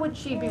 why would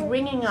she be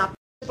ringing up?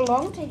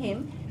 Belong to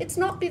him? It's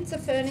not bits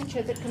of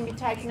furniture that can be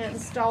taken out and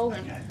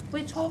stolen.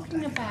 We're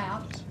talking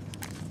about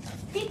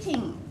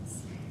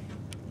fittings.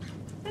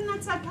 Then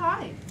that's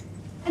okay.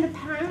 And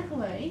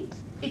apparently,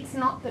 it's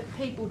not that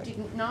people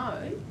didn't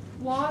know.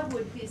 Why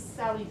would this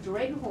Sally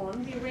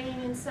Dreghorn be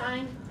ringing and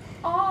saying,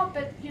 oh,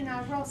 but, you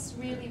know, Ross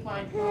really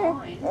won't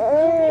mind? All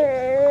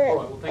right,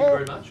 well, thank you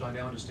very much. I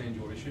now understand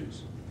your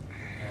issues,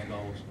 and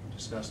I'll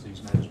discuss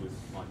these matters with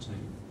my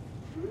team,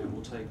 and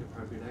we'll take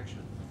appropriate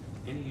action.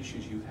 Any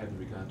issues you have in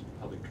regard to the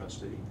public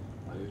trustee,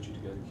 I urge you to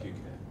go to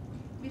QCAT.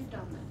 We've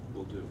done that.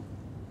 We'll do.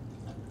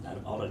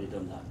 I've already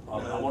done that.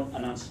 I want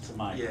an answer to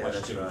my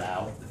question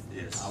now.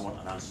 Yes. I want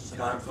an answer to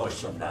my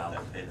question now.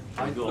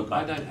 We go Look,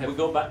 back. I don't have- We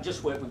go back.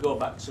 Just wait. We go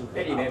back to.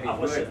 Getting every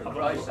word, for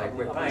Christ's sake,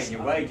 we're paying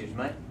your wages,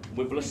 mate.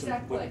 We've listened.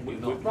 Exactly.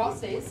 We've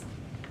Ross is.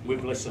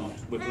 We've listened.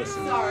 We've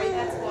listened. Sorry,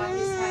 that's why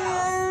his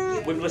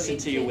house. We've listened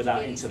to you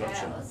without His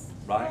interruption, house.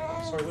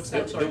 right? Sorry, what's Do,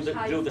 that?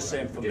 Sorry. do the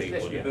same for me, Just will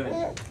listen, you?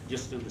 Bernie.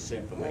 Just do the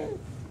same for me.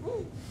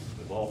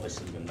 We've all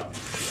listened and not.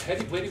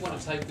 Where do you want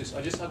to take this?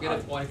 I just get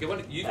it.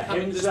 You come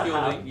into this AHIMSA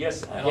building,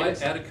 yes, and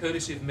AHIMSA. out of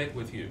courtesy have met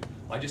with you.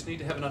 I just need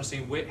to have an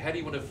understanding. Where do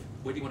you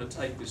want to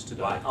take this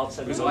today? Right, I'll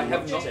tell you. Because I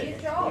have not. Get your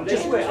job.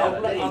 Just wait.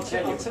 I'll Let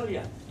him tell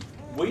you.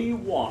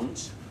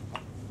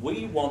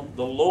 We want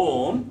the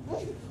loan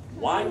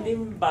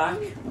winding back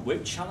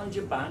with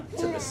Challenger Bank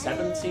to the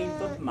 17th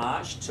of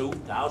March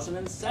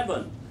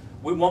 2007.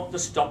 We want the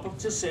stop of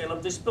the sale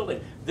of this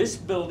building. This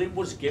building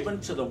was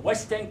given to the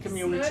West End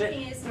community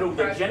Smoking isn't through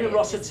the appropriate.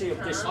 generosity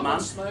of this I'm man,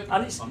 not smoking.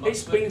 and it's I'm not been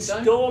smoking.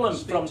 Don't stolen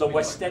speak from to the me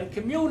West like End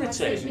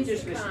community.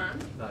 Mr. Khan.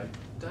 No,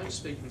 don't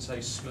speak and say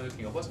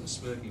smirking. I wasn't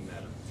smirking,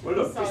 madam. Well,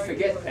 look, just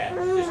forget that.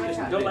 Just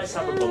listen to Don't this. let's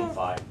have a bum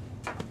fight.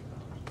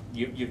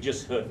 You've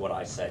just heard what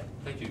I said.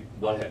 Thank you.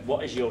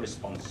 What is your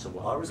response to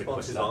what My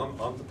response is I'm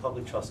the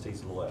public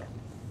trustee's lawyer.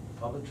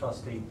 Public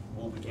trustee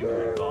will be giving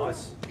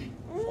advice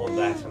on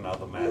that and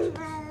other matters.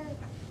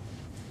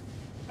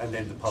 And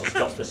then the public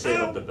Stop the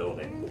sale of the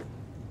building.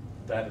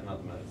 that and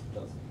other matters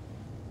does.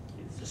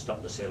 To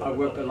stop the sale I of the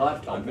worked a building.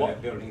 lifetime And for what-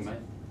 that building, mate.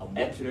 and what-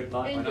 Absolute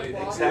lifetime. And your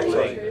wife Exactly.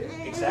 too.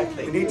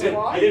 Exactly. We need to-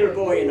 A little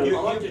boy in a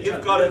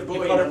You've got it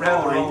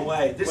round the wrong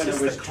way. This is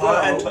the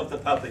client of the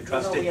public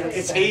trustee.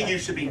 It's he you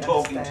should be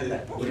talking to.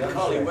 We're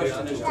calling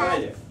Western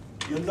Australia.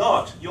 You're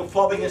not. You're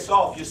fobbing us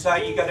off. You're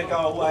saying you're going to go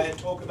away and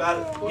talk about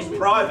it in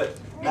private.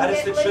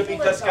 Matters that should be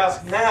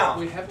discussed now.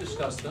 We have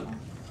discussed them.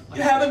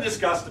 You haven't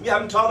discussed them. You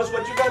haven't told us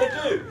what you're going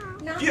to do.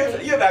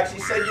 You've actually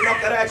said you're not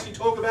going to actually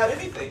talk about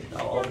anything.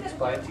 I'll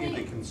explain to you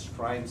the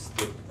constraints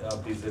that are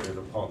visited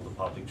upon the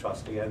public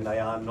trustee, and they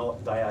are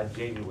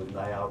genuine,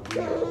 they are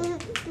real,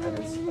 and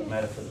it's a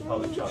matter for the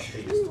public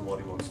trustee as to what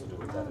he wants to do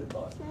with that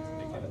advice.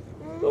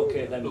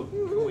 Okay, then,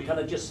 Look, can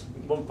I just,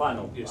 one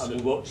final, Yes, and sir.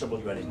 we won't trouble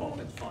you anymore.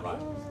 That's fine. Right.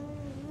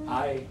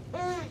 I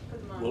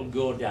will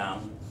go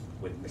down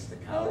with Mr.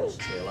 Carlos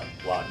Taylor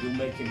while you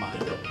make your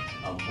mind up,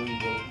 and we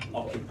will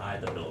occupy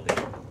the building.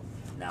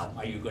 Now,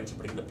 are you going to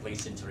bring the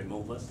police in to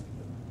remove us?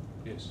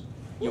 Yes.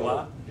 You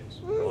are? Yes.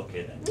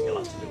 Okay then, you'll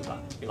have to do that.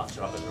 You'll have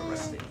to have us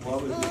arrested. Why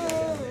would we go down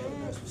there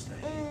when those were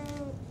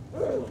staying?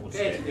 We'll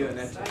They're stay. doing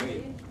that to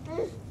me.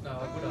 No,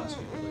 I would ask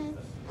you to leave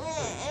that.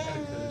 Out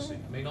of courtesy.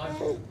 I mean,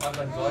 I've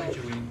invited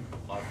you in,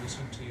 I've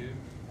listened to you,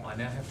 I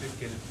now have to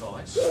get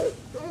advice,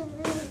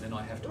 and then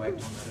I have to act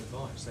on that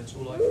advice. That's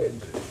all I can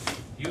do.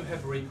 You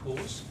have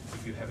recourse.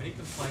 If you have any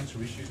complaints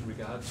or issues in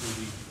regard to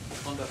the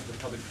conduct of the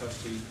public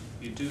trustee,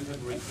 you do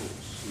have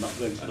recourse. I'm not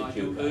going to And the I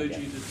queue do urge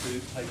again. you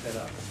to take that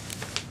up.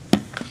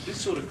 This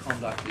sort of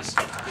conduct, this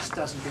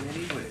doesn't get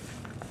anywhere.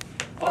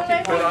 Well, Occupy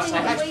everything someone's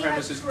that we have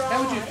premises.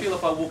 How would you tried- feel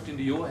if I walked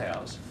into your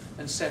house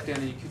and sat down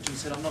in your kitchen and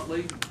said, I'm not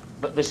leaving?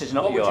 But this is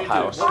not What would your you do?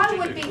 house. What I would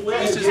would you be do?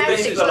 fantastic This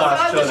is because the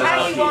last I would turn.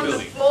 have you on the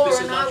floor This is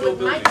and not I your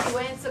would make building. you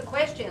answer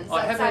questions.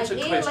 I have I'd answered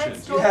say, here, questions.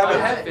 let's You talk haven't. I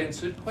about have it.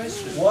 answered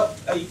questions. What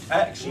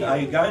action are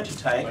you going to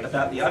take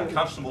about the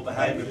unconscionable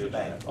behaviour of the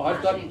bank?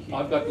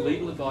 I've got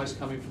legal advice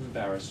coming from the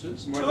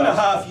barristers.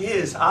 2.5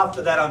 years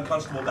after that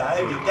unconscionable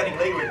behaviour, you're getting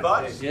legal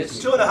advice?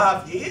 Yes.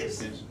 2.5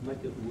 years? Yes.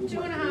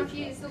 2.5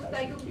 years, look,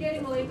 they could get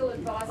him legal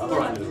advice All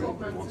right. 12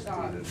 months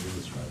ago.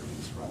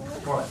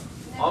 Right.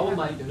 I will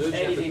make an urgent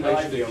Anything I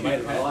application do, to I made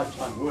in my QCAT.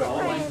 lifetime I work.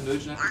 will make an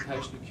urgent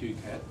application to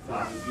QCAT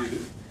for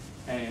review,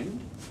 and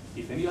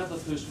if any other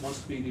person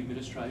wants to be the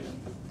administrator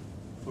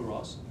for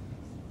Ross,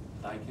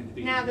 They can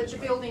be now that the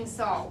administrator. building's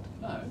sold?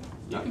 No,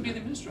 you can be the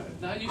administrator.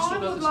 No, you I still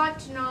got would this. like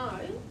to know,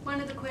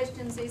 one of the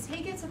questions is,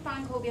 he gets a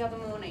phone call the other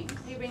morning,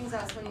 he rings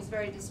us when he's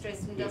very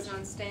distressed and doesn't Yes.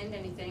 understand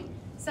anything,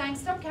 saying,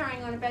 stop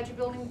carrying on about your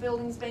building, the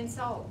building's been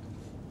sold.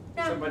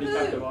 Now, Somebody who?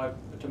 came to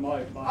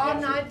my Oh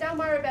house. no, don't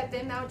worry about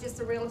them, they were just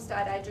the real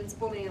estate agents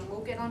bullying,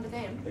 we'll get onto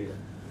them. Yeah.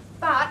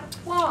 But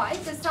why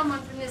does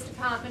someone from this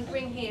department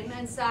ring him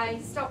and say,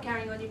 stop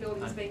carrying on, your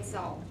building's been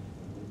sold?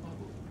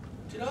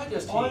 Did I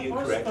just hear you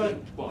I correctly?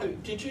 spoke-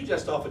 What? Did you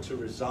just offer to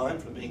resign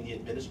from being the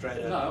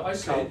administrator? No, I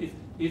said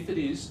if it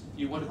is,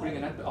 you want to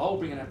bring I'll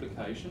bring an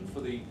application for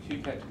the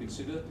QCAT to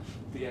consider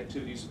the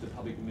activities of the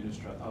public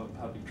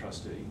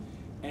trustee,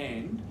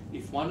 and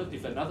if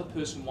another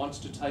person wants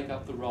to take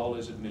up the role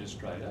as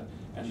administrator,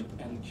 and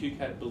the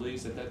QCAT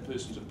believes that that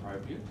person's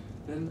appropriate,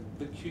 then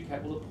the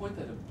QCAT will appoint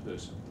that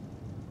person.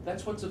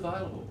 That's what's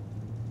available.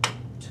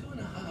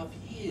 2.5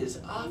 years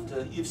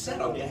after you've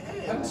sat on your We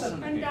haven't hands. sat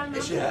on our And done hands.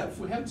 Yes, you have.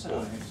 We haven't sat on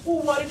our hands.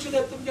 Well, why didn't you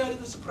let them go to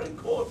the Supreme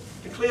Court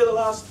to clear the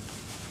last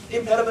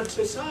impediment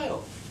to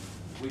sale?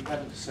 We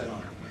haven't sat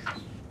on our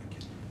hands.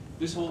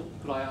 This hall,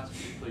 could I ask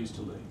you please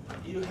to leave?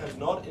 You have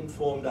not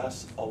informed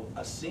us of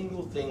a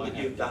single thing I that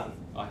have. you've done.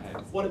 I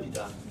have. What have you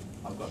done?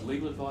 I've got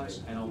legal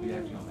advice and I'll be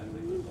acting on that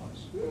legal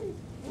advice.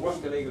 What's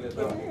the legal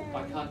advice?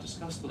 I can't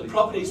discuss the The legal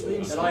property's advice.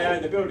 been And sold. I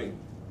own the building.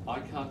 I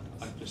can't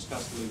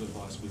discuss the legal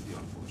advice with you,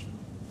 unfortunately,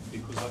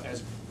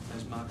 because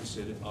as Marcus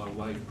said, I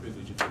waive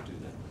privilege if I do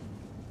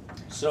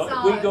that. So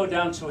if we go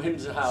down to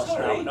AHIMSA house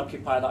now and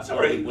occupy that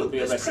building, we'll be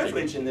there's arrested.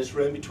 privilege in this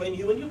room between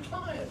you and your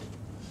client.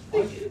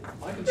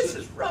 I can This see-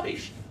 is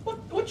rubbish.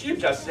 What you've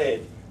just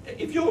said,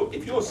 if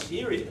you're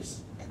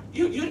serious,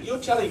 you're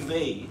telling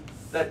me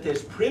that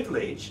there's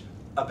privilege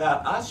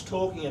about us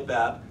talking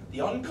about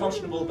the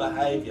unconscionable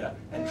behaviour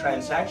and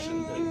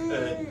transaction that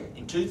occurred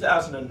in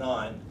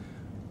 2009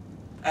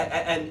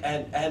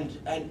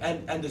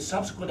 and the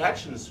subsequent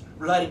actions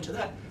relating to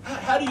that.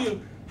 How do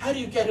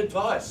you get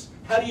advice?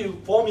 How do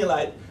you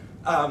formulate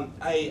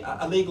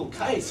a legal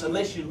case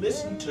unless you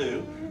listen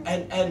to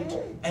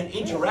and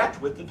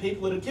interact with the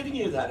people that are giving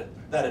you that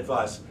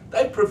advice?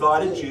 They've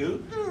provided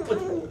you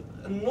with an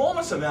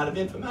enormous amount of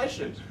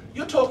information.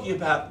 You're talking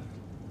about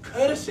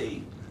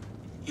courtesy.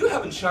 You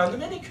haven't shown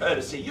them any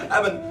courtesy. You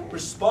haven't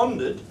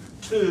responded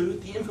to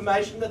the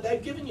information that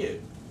they've given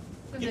you.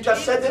 When You the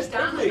just said deed there's was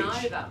done and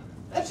privilege. over.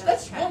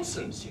 That's okay.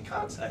 nonsense. You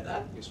can't say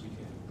that. Yes,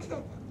 we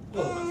can.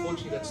 Well,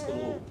 unfortunately, that's the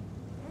law.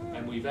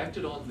 And we've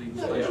acted on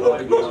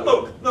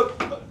the...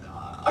 Look,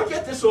 I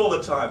get this all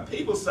the time.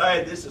 People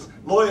say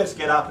lawyers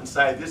get up and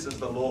say this is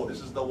the law, this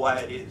is the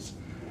way it is.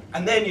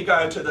 And then you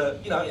go to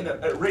in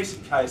a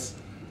recent case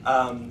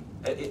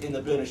in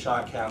the Boonah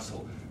Shire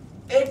Council,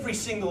 every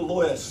single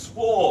lawyer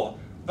swore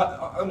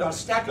on a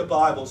stack of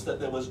Bibles that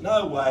there was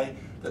no way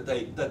that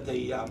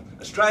the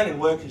Australian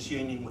Workers'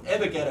 Union would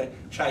ever get a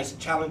case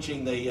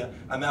challenging the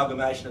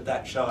amalgamation of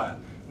that shire.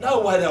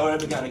 No way they were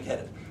ever going to get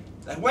it.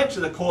 They went to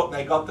the court and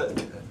they got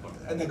it.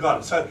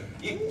 So,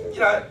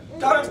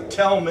 don't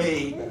tell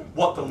me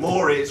what the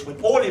law is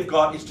when all you've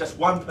got is just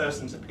one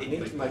person's I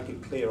opinion. need to make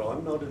it clear,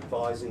 I'm not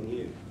advising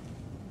you.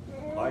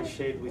 I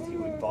shared with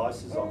you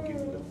advices I've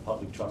given to the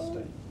public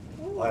trustee.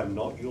 I am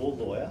not your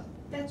lawyer,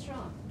 That's right.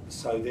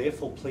 so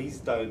therefore please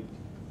don't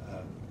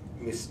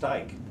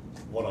mistake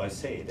what I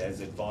said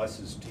as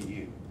advices to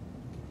you.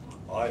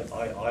 I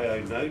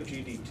owe no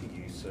duty to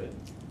you, sir.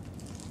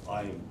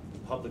 I am the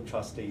public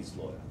trustee's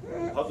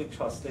lawyer. The public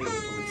trustee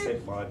will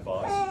accept my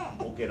advice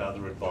or get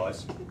other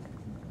advice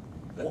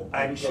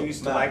and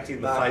choose to act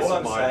in the face all of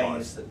I'm my saying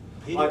advice. is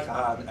that Peter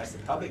Carne, as the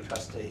public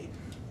trustee,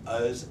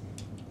 owes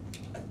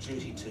a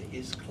duty to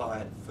his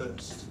client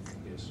first,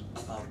 Yes.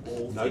 above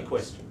all No things.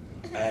 question.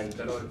 And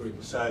That I agree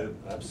with. so,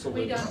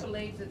 Absolutely. We don't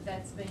believe that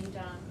that's been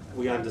done.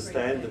 We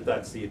understand that appropriately.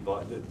 that's the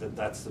advice, that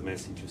that's the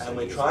message you're and sending.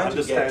 we're us. trying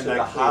to get Understand to that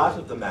the heart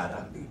clearly. of the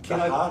matter, Can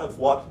the I- heart of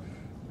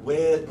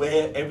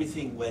where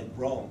everything went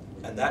wrong.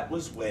 And that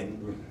was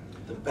when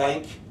the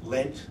bank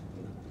lent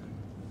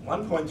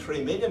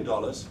 $1.3 million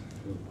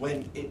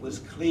when it was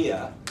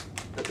clear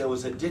that there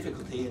was a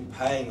difficulty in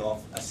paying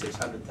off a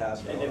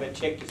 $600,000. They never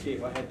checked to see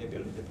if I had the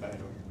ability to pay it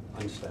off. I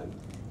understand.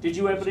 Did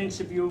you ever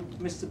interview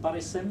Mr.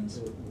 Barry Sims?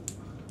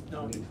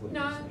 No,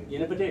 You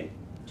never did?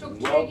 took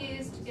Well, 2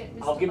 years to get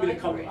Mr. I'll give you the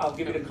Baker in. I'll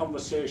give you the Can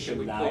conversation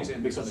we now please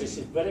end because the this is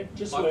meeting? very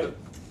just I've wait. got-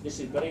 This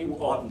is very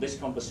important. This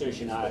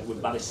conversation I had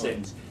with Barry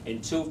Sims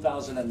in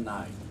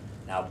 2009.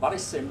 Now Barry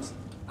Sims,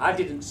 I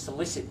didn't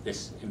solicit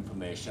this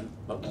information,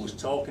 but was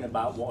talking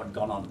about what had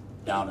gone on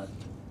down at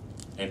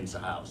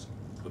AHIMSA House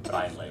with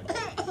Brian Labour.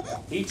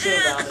 He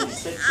turned around and he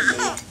said to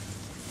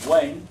me,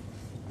 when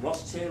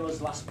Ross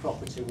Taylor's last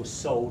property was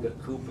sold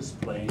at Cooper's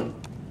Plain,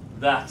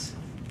 that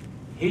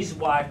his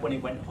wife, when he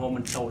went home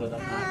and told her that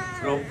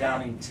night, broke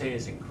down in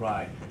tears and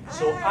cried.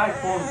 So I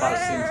phoned Barry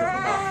Sims up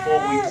about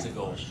 4 weeks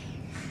ago,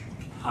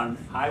 and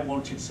I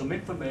wanted some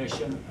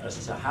information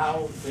as to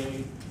how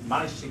they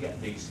managed to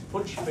get these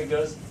fudge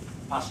figures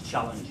past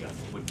Challenger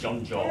with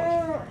John George.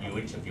 You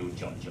interviewed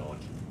John George.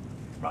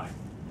 Right.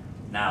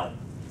 Now,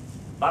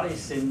 Barry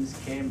Sims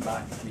came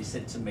back and he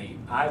said to me,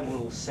 I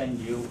will send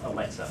you a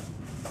letter.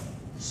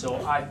 So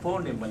I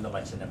phoned him when the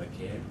letter never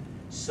came.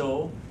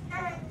 So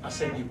I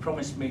said, you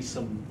promised me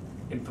some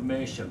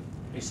information.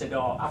 He said,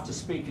 oh, after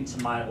speaking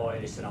to my lawyer,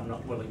 he said, I'm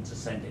not willing to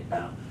send it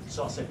now.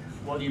 So I said,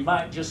 well, you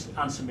might just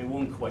answer me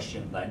one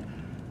question then.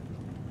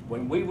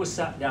 When we were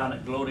sat down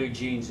at Gloria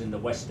Jean's in the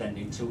West End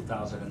in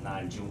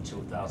 2009, June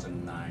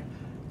 2009,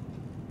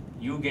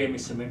 you gave me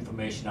some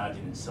information I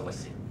didn't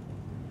solicit.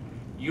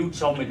 You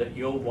told me that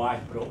your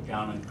wife broke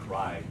down and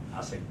cried.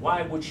 I said,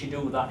 why would she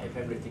do that if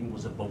everything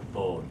was above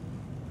board?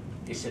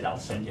 He said, I'll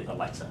send you the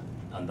letter.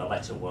 And the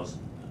letter was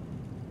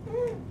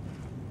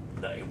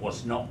that it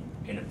was not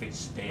in a fit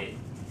state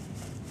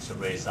to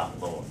raise that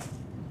loan.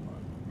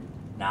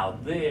 Now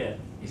there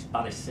is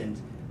Barry Sims.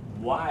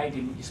 Why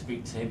didn't you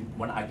speak to him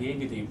when I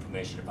gave you the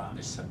information about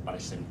this Barry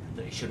Sims,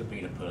 that he should have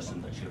been a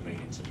person that should have been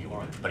interviewed,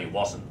 but he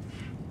wasn't?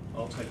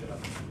 I'll take it up.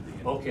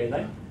 Okay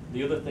then.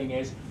 The other thing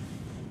is,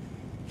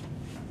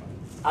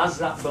 has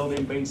that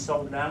building been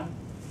sold now?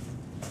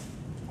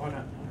 I don't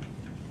know.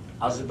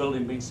 Has the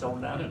building been sold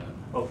now? I don't know.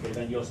 Okay,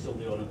 then you're still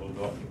the owner who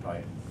will occupy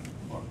it.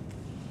 Well,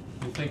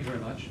 thank you very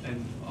much,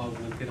 and I will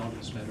get on to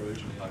this matter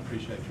urgently. I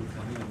appreciate your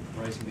coming and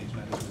raising these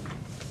matters with me.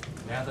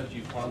 Now that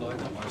you've highlighted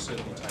them, I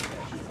certainly take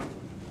action.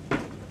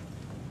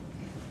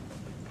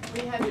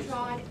 We have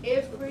tried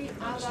every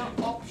other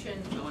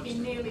option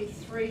in nearly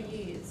 3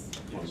 years.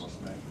 Thank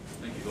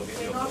you.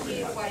 We're not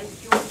here to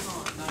waste your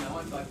time. No,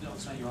 I'm not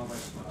saying you are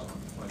wasting my time.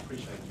 I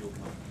appreciate your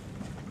time.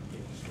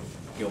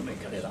 You'll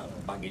make it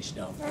that baggage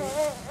down.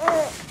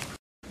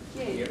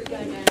 Yeah, you go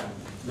down.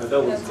 No, that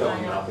one's That's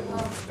going fine. up, it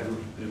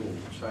will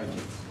change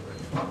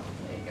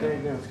it. There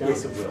you go.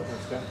 Yes, it will.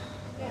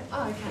 Yeah,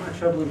 oh, okay.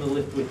 Trouble in the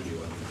lift with you.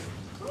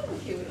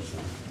 Thank you.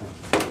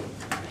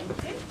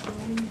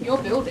 Thank you. Your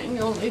building,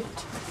 your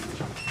lift.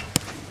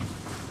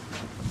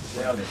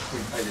 Now then, we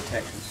pay the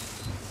taxes.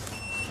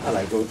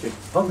 Hello, Georgie.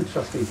 Public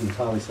trustee is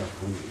entirely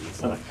self-funding.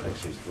 It's not actually.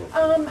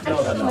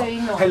 Actually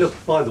not. Hey, look,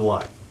 by the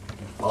way,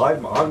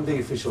 I'm the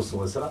official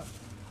solicitor.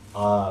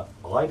 I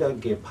don't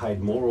get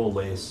paid more or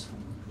less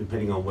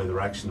depending on whether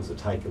actions are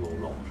taken or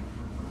not.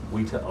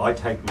 I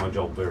take my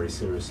job very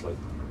seriously,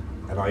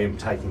 and I am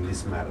taking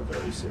this matter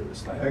very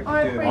seriously.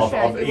 I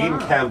appreciate you Ian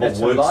are. Campbell It's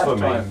a works for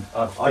me. lifetime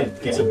of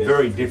It's a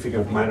very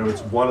difficult matter.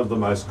 It's one of the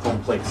most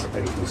complex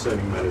and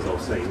concerning matters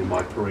I've seen in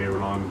my career,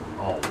 and I'm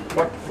old.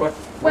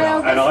 Well,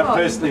 And guess I what?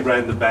 personally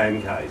ran the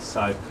ban case,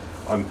 so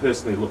I'm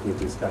personally looking at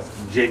this case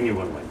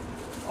genuinely.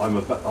 I'm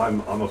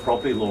a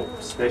property law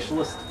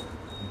specialist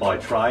by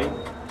trade.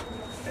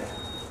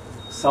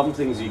 Some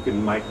things you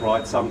can make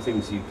right, some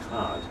things you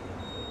can't.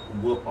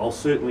 I'll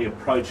certainly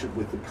approach it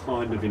with the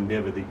kind of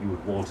endeavour that you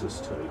would want us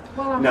to.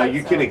 Well, I now, hope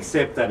you so. can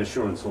accept that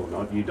assurance or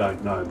not. You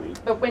don't know me.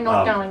 But we're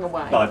not going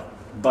away.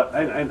 But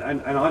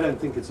I don't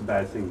think it's a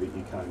bad thing that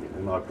you came in,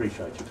 and I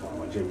appreciate your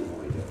time. I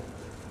genuinely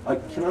do.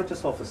 Can I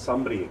just offer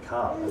somebody a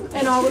card?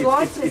 And I would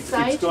like to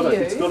say to you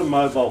it's got a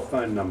mobile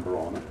phone number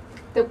on it.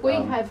 that we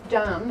have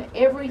done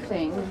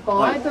everything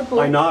by the book,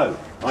 I know.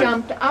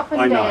 jumped up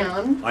and I know.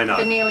 down I know.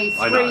 for nearly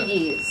I know. 3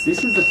 years.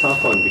 This is a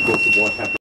tough one because of what happened.